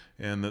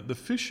the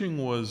fishing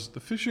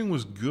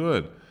was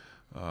good.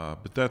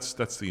 But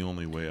that's the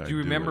only way I do it. Do you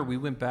remember we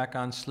went back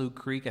on Slough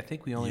Creek? I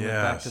think we only went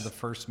back to the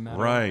first meadow.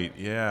 Right,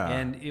 yeah.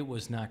 And it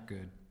was not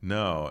good.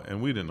 No,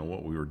 and we didn't know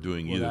what we were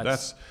doing either.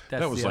 that's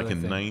That was the like other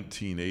in thing.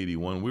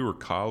 1981. We were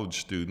college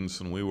students,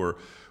 and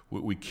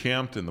we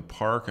camped in the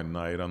park a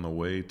night on the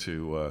way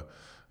to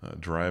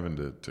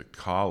driving to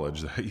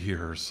college that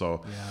year.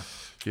 So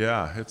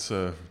yeah, it's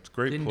a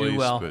great Didn't place, do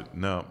well. but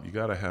no, you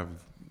got to have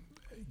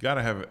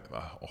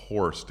a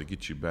horse to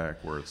get you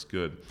back where it's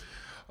good.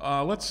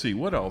 Let's see,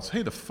 what else?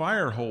 Hey, the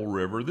Firehole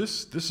River.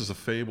 This is a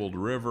fabled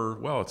river.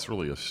 Well, it's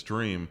really a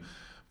stream,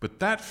 but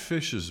that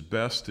fishes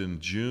best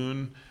in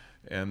June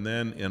and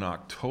then in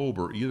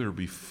October, either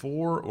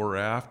before or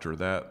after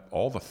that.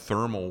 All the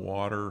thermal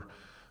water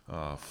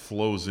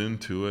flows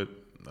into it.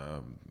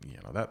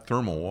 That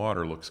thermal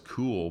water looks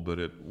cool, but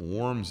it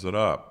warms it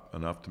up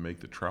enough to make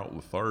the trout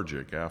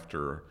lethargic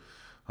after,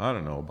 I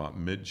don't know, about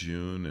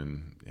mid-June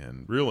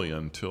and really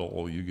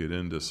until you get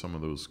into some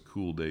of those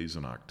cool days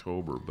in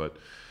October. But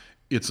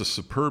it's a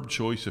superb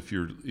choice if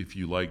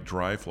you like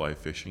dry fly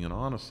fishing. And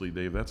honestly,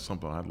 Dave, that's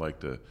something I'd like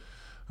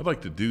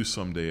to do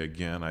someday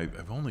again.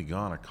 I've only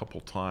gone a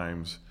couple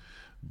times,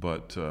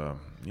 but I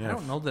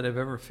don't know that I've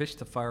ever fished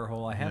the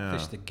Firehole. I have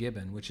fished the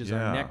Gibbon, which is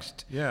our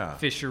next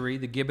fishery.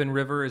 The Gibbon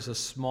River is a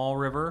small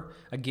river.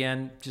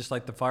 Again, just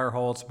like the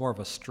Firehole, it's more of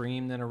a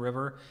stream than a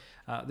river.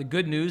 The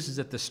good news is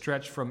that the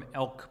stretch from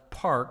Elk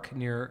Park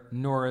near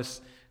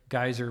Norris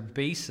Geyser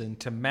Basin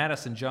to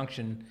Madison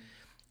Junction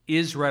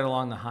is right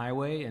along the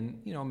highway,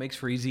 and makes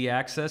for easy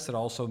access. It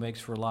also makes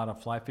for a lot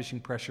of fly fishing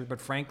pressure,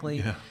 but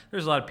frankly,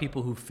 there's a lot of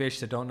people who fish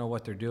that don't know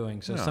what they're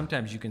doing. So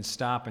sometimes you can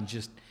stop and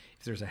just,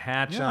 if there's a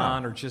hatch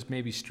on, or just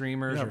maybe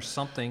streamers or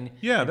something,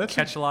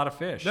 catch a lot of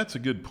fish. That's a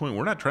good point.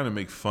 We're not trying to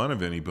make fun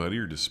of anybody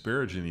or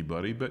disparage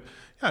anybody, but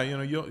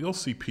you'll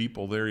see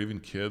people there, even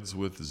kids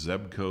with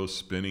Zebco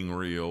spinning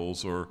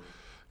reels, or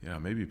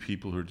maybe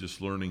people who are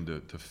just learning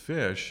to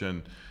fish,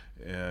 and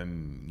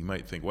you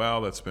might think,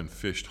 well, that's been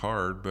fished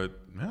hard, but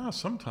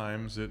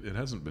sometimes it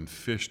hasn't been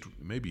fished,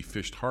 maybe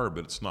fished hard,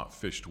 but it's not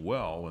fished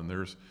well, and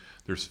there's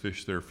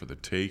fish there for the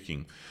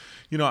taking.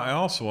 I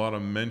also ought to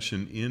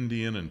mention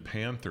Indian and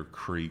Panther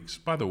Creeks.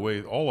 By the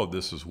way, all of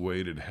this is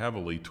weighted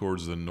heavily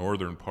towards the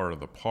northern part of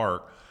the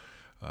park,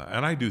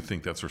 and I do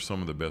think that's where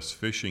some of the best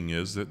fishing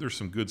is. That there's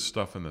some good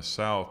stuff in the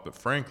south, but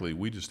frankly,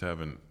 we just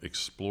haven't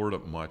explored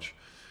it much.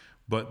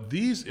 But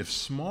these, if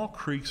small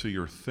creeks are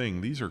your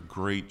thing, these are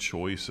great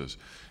choices.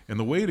 And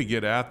the way to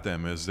get at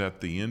them is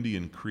at the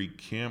Indian Creek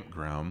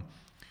Campground.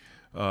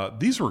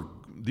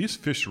 These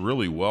fished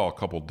really well a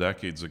couple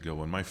decades ago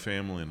when my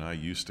family and I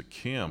used to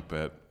camp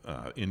at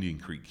Indian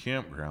Creek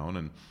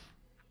Campground,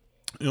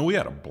 and we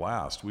had a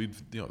blast.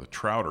 The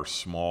trout are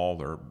small,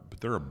 but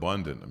they're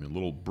abundant. I mean,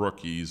 little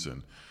brookies,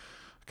 and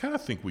I kind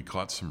of think we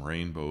caught some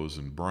rainbows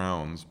and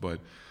browns,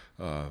 but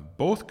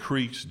both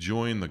creeks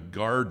join the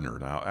Gardner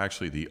now,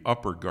 actually the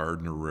upper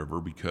Gardner River,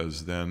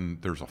 because then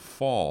there's a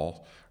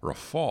fall or a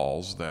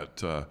falls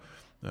that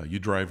you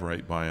drive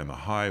right by on the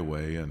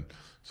highway, and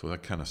so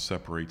that kind of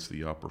separates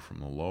the upper from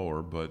the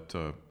lower. But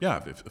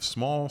if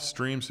small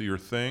streams are your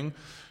thing,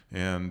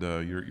 and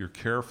you're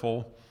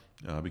careful,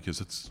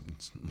 because it's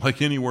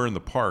like anywhere in the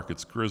park,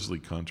 it's grizzly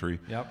country.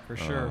 Yep, for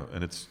sure.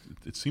 And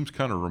it seems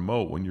kind of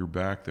remote when you're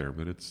back there,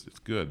 but it's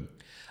good.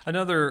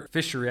 Another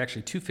fishery,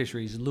 actually two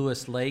fisheries,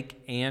 Lewis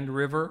Lake and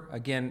River.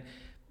 Again,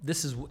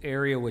 this is an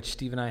area which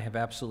Steve and I have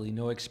absolutely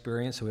no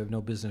experience, so we have no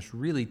business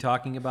really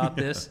talking about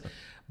this.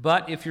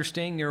 But if you're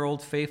staying near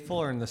Old Faithful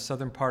or in the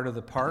southern part of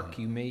the park,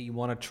 you may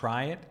want to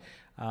try it.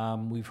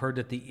 We've heard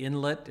that the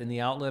inlet and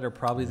the outlet are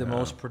probably the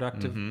most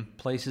productive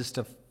places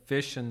to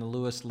fish in the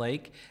Lewis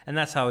Lake, and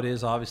that's how it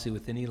is obviously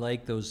with any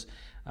lake. Those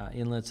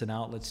inlets and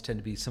outlets tend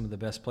to be some of the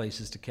best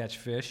places to catch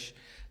fish.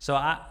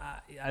 So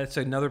it's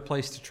another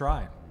place to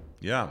try.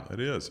 Yeah, it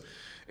is.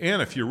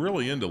 And if you're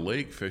really into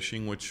lake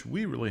fishing, which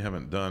we really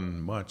haven't done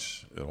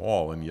much at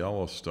all in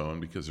Yellowstone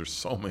because there's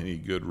so many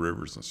good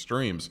rivers and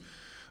streams,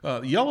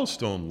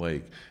 Yellowstone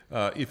Lake,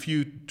 if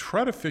you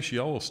try to fish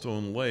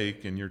Yellowstone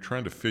Lake and you're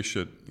trying to fish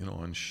it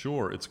on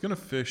shore, it's going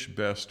to fish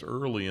best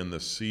early in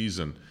the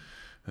season.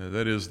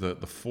 That is the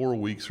 4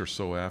 weeks or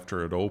so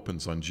after it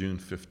opens on June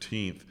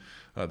 15th.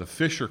 The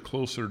fish are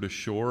closer to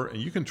shore, and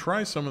you can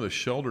try some of the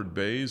sheltered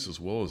bays as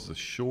well as the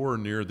shore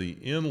near the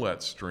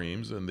inlet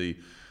streams and the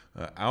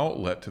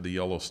outlet to the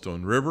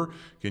Yellowstone River.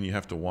 Again, you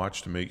have to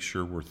watch to make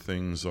sure where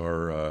things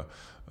are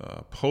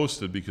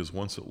posted, because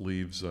once it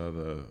leaves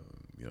the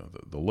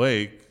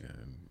lake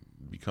and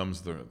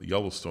becomes the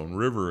Yellowstone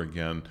River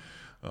again,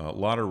 a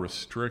lot of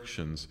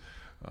restrictions.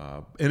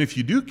 And if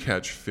you do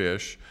catch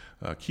fish,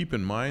 keep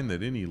in mind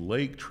that any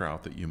lake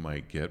trout that you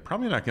might get,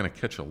 probably not going to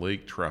catch a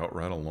lake trout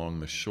right along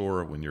the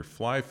shore when you're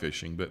fly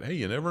fishing, but hey,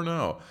 you never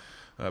know.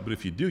 But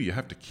if you do, you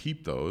have to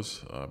keep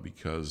those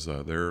because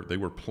they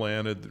were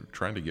planted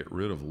trying to get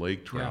rid of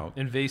lake trout.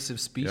 Yeah, invasive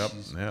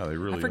species. Yep. Yeah, they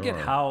really are. I forget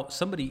how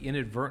somebody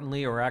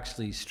inadvertently or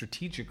actually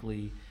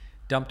strategically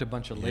dumped a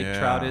bunch of lake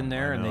trout in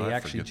there, and they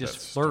actually just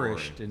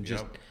flourished and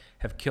just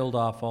have killed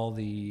off all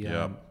the,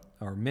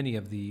 or many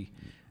of the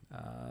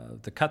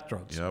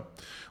cutthroats.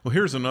 Yep. Well,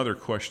 here's another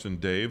question,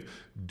 Dave.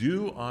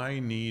 Do I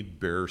need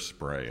bear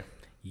spray?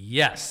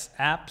 Yes,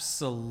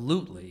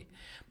 absolutely.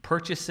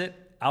 Purchase it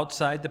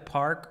outside the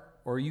park,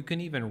 or you can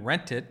even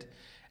rent it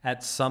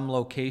at some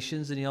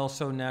locations in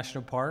Yellowstone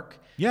National Park.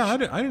 Yeah, I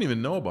didn't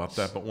even know about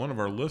that, but one of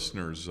our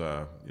listeners,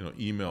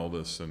 emailed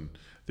us, and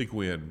I think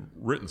we had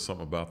written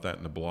something about that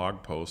in the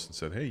blog post and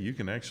said, hey, you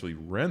can actually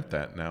rent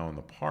that now in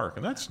the park,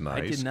 and that's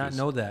nice. I did not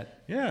know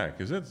that. Yeah,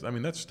 because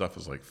that stuff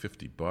is like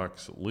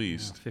 $50 at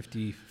least.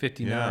 50,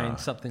 59,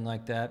 something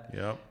like that.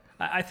 Yep.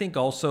 I think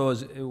also,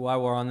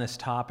 while we're on this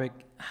topic,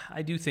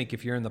 I do think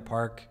if you're in the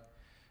park,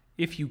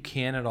 if you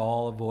can at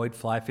all, avoid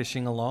fly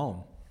fishing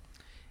alone.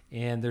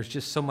 And there's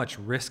just so much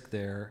risk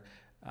there.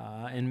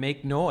 And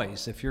make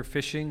noise. If you're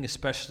fishing,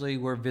 especially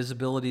where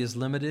visibility is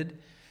limited,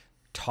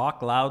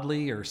 talk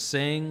loudly or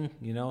sing,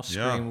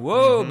 scream,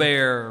 whoa,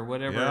 bear, or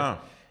whatever.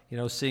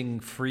 Yeah.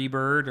 Sing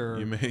Freebird or...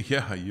 You may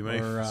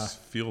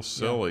feel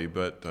silly,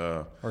 but...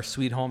 or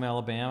Sweet Home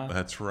Alabama.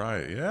 That's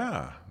right,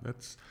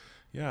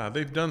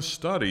 they've done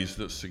studies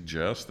that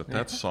suggest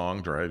that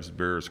song drives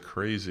bears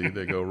crazy.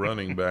 They go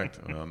running back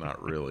to... Well,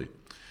 not really.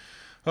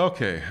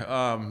 Okay,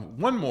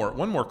 one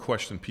more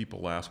question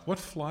people ask. What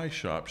fly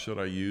shop should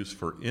I use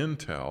for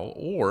intel,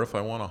 or if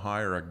I want to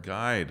hire a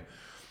guide?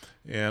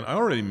 And I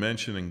already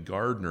mentioned in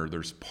Gardner,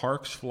 there's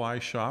Parks Fly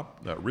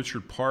Shop.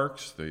 Richard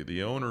Parks,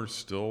 the owner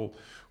still,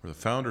 or the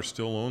founder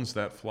still owns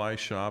that fly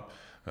shop.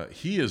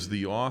 He is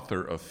the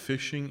author of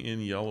Fishing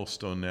in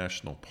Yellowstone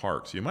National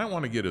Park. So you might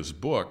want to get his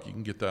book. You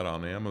can get that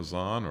on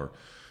Amazon or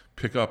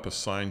pick up a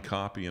signed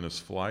copy in his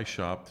fly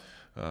shop.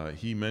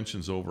 He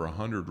mentions over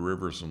 100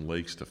 rivers and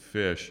lakes to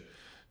fish.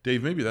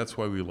 Dave, maybe that's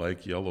why we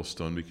like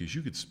Yellowstone, because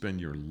you could spend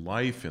your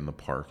life in the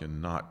park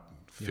and not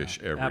fish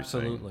everything.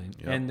 Absolutely.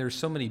 Yep. And there's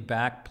so many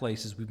back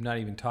places we've not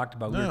even talked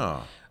about.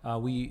 No.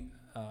 We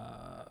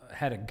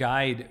had a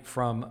guide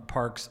from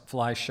Parks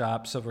Fly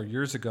Shop several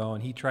years ago,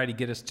 and he tried to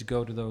get us to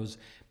go to those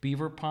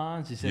beaver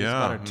ponds. He said it's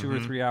about a 2 or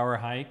 3 hour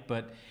hike,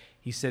 but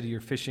he said you're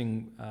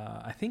fishing,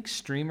 I think,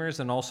 streamers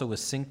and also a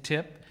sink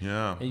tip.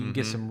 Yeah. And you can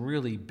get some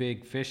really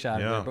big fish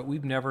out of there, but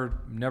we've never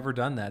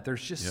done that.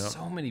 There's just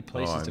so many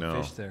places to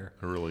fish there.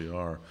 There really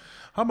are.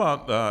 How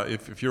about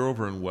if you're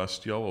over in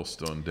West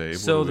Yellowstone, Dave?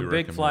 So the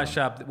big fly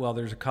shop, well,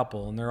 there's a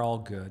couple, and they're all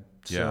good.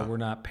 So Yeah. we're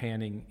not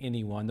panning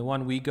anyone. The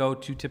one we go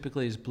to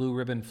typically is Blue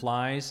Ribbon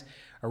Flies,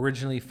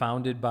 originally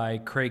founded by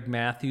Craig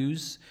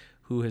Matthews,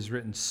 who has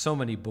written so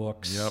many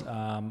books. Yep.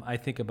 I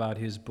think about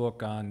his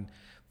book on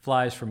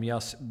flies from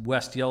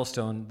West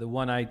Yellowstone. The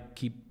one I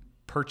keep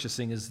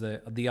purchasing is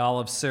the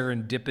Olive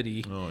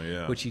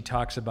Serendipity, which he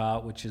talks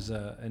about, which is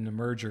an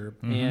emerger.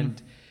 And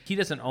he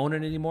doesn't own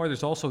it anymore.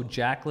 There's also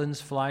Jacqueline's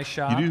Fly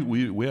Shop. You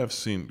do. We have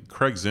seen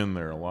Craig's in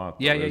there a lot.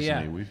 Though,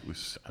 isn't he?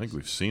 I think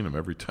we've seen him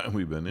every time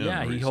we've been in. Yeah,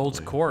 recently. he holds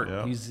court.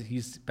 Yeah.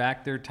 He's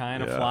back there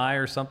tying a fly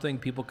or something.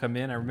 People come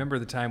in. I remember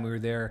the time we were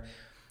there,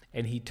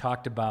 and he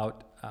talked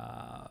about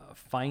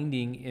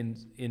finding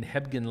in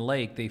Hebgen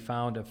Lake, they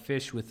found a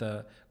fish with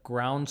a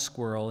ground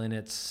squirrel in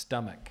its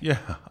stomach. Yeah,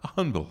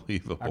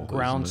 unbelievable. A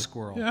ground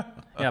squirrel.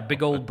 Yeah,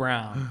 big old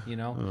brown,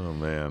 Oh,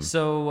 man.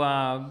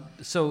 So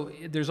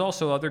there's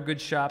also other good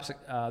shops.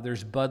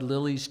 There's Bud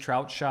Lilly's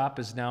Trout Shop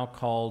is now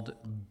called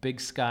Big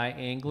Sky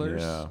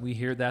Anglers. Yeah. We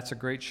hear that's a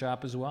great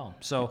shop as well.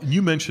 So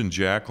You mentioned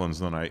Jacqueline's,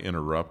 then I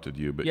interrupted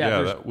you. But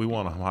we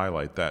want to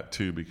highlight that,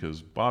 too,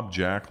 because Bob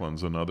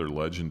Jacqueline's another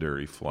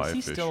legendary fly is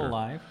he fisher. still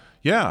alive?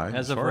 Yeah, As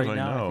as of far right as I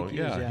now, I know. think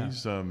he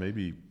is,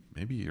 He's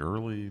maybe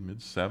early,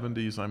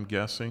 mid-70s, I'm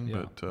guessing.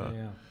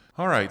 Yeah.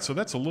 All right, so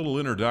that's a little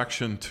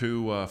introduction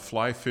to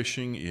fly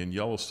fishing in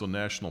Yellowstone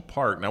National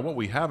Park. Now, what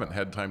we haven't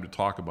had time to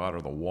talk about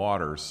are the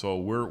waters, so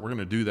we're going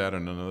to do that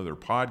in another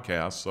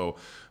podcast, so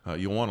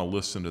you'll want to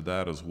listen to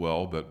that as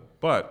well.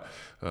 But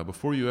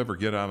before you ever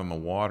get out on the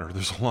water,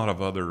 there's a lot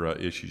of other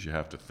issues you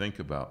have to think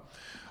about.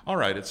 All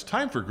right, it's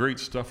time for great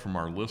stuff from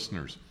our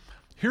listeners.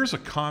 Here's a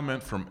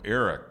comment from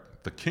Eric,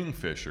 the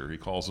Kingfisher, he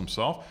calls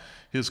himself.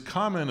 His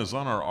comment is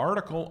on our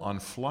article on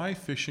fly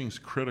fishing's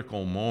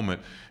critical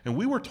moment. And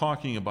we were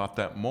talking about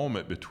that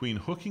moment between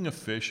hooking a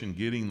fish and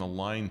getting the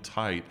line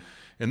tight.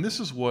 And this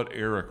is what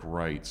Eric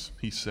writes.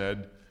 He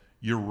said,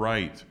 "You're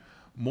right.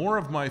 More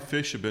of my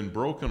fish have been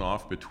broken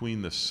off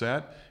between the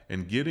set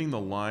and getting the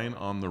line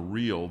on the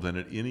reel than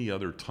at any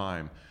other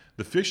time.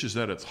 The fish is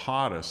at its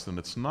hottest, and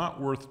it's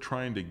not worth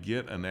trying to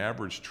get an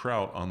average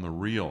trout on the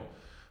reel.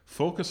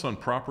 Focus on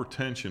proper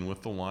tension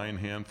with the line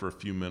hand for a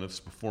few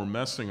minutes before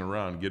messing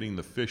around getting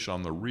the fish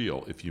on the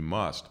reel if you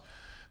must.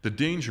 The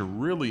danger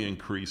really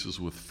increases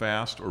with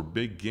fast or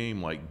big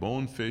game like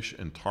bonefish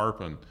and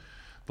tarpon.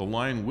 The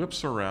line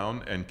whips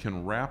around and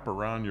can wrap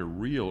around your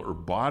reel or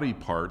body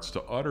parts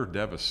to utter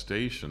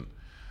devastation.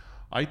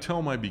 I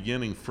tell my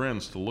beginning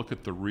friends to look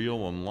at the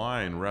reel and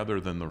line rather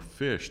than the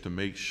fish to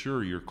make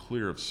sure you're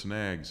clear of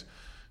snags.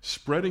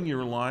 Spreading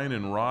your line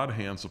and rod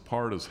hands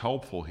apart is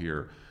helpful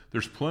here.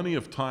 There's plenty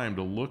of time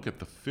to look at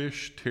the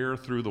fish tear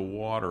through the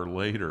water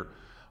later.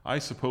 I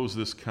suppose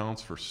this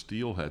counts for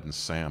steelhead and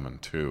salmon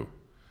too."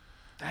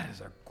 That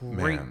is a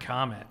great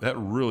comment. That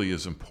really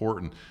is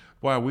important.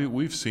 Wow,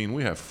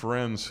 we have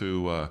friends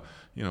who,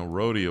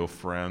 rodeo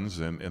friends,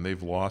 and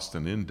they've lost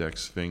an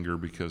index finger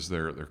because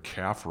they're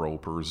calf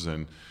ropers,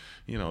 and,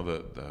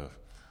 the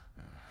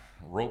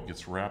rope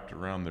gets wrapped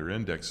around their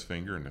index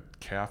finger and the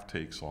calf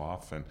takes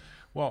off. And,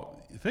 well,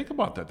 think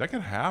about that. That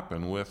could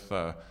happen with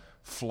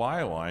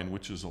fly line,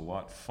 which is a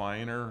lot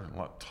finer, a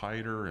lot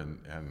tighter, and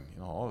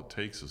all it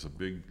takes is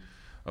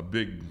a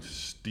big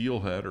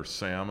steelhead or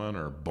salmon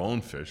or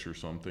bonefish or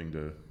something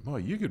to, well,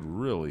 you could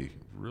really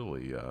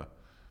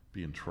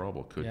be in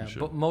trouble, couldn't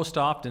you? But most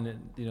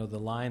often, the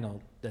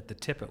line at the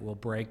tippet will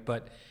break,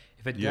 but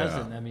if it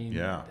doesn't,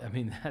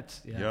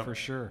 that's for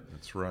sure.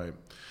 That's right.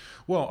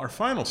 Well, our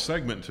final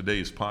segment in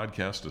today's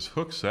podcast is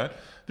Hook Set.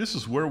 This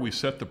is where we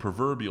set the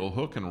proverbial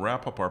hook and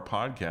wrap up our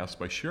podcast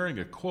by sharing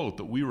a quote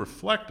that we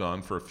reflect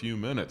on for a few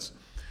minutes.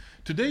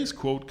 Today's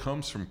quote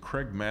comes from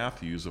Craig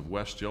Matthews of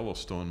West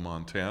Yellowstone,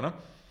 Montana.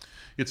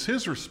 It's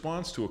his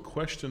response to a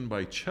question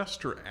by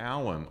Chester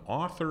Allen,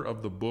 author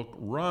of the book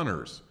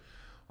Runners,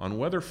 on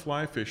whether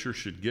fly fishers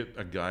should get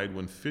a guide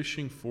when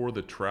fishing for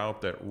the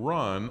trout that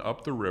run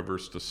up the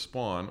rivers to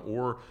spawn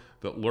or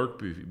that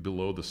lurk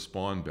below the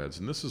spawn beds.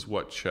 And this is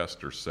what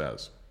Chester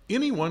says.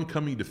 "Anyone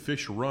coming to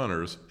fish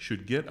runners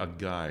should get a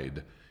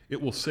guide.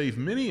 It will save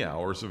many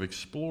hours of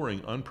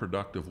exploring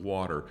unproductive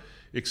water.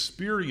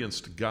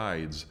 Experienced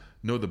guides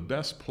know the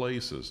best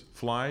places,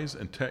 flies,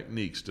 and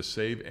techniques to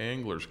save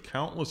anglers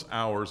countless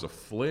hours of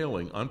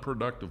flailing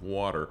unproductive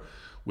water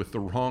with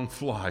the wrong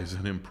flies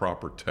and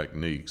improper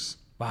techniques.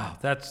 Wow,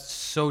 that's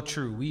so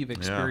true. We've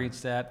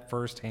experienced that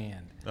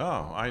firsthand.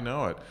 Oh, I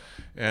know it.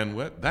 And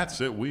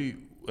that's it.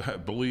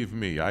 Believe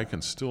me, I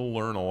can still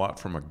learn a lot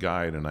from a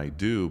guide, and I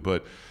do,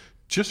 but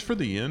just for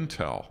the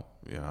intel,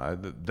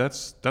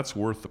 that's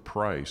worth the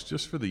price,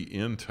 just for the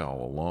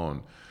intel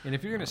alone. And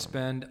if you're going to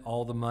spend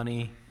all the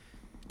money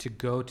to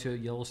go to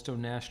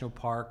Yellowstone National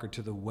Park or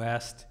to the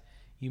west,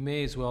 you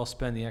may as well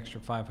spend the extra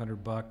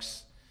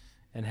 $500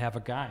 and have a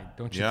guide,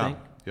 don't you think?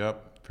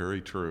 Yep,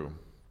 very true.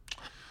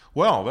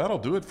 Well, that'll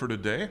do it for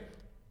today.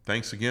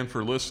 Thanks again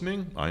for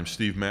listening. I'm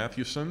Steve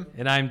Mathewson.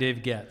 And I'm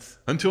Dave Getz.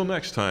 Until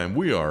next time,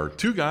 we are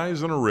Two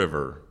Guys on a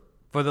River.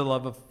 For the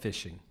love of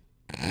fishing.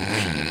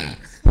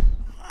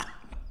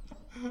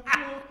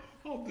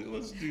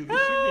 Let's do this again.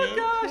 Oh,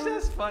 gosh,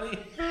 that's funny.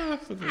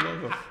 For the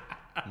love of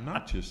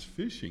not just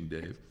fishing,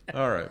 Dave.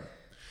 All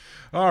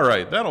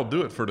right, that'll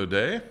do it for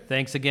today.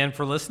 Thanks again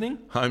for listening.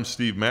 I'm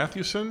Steve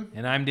Mathewson.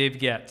 And I'm Dave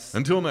Getz.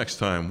 Until next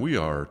time, we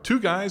are Two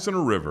Guys on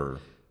a River.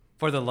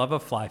 For the love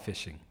of fly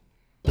fishing.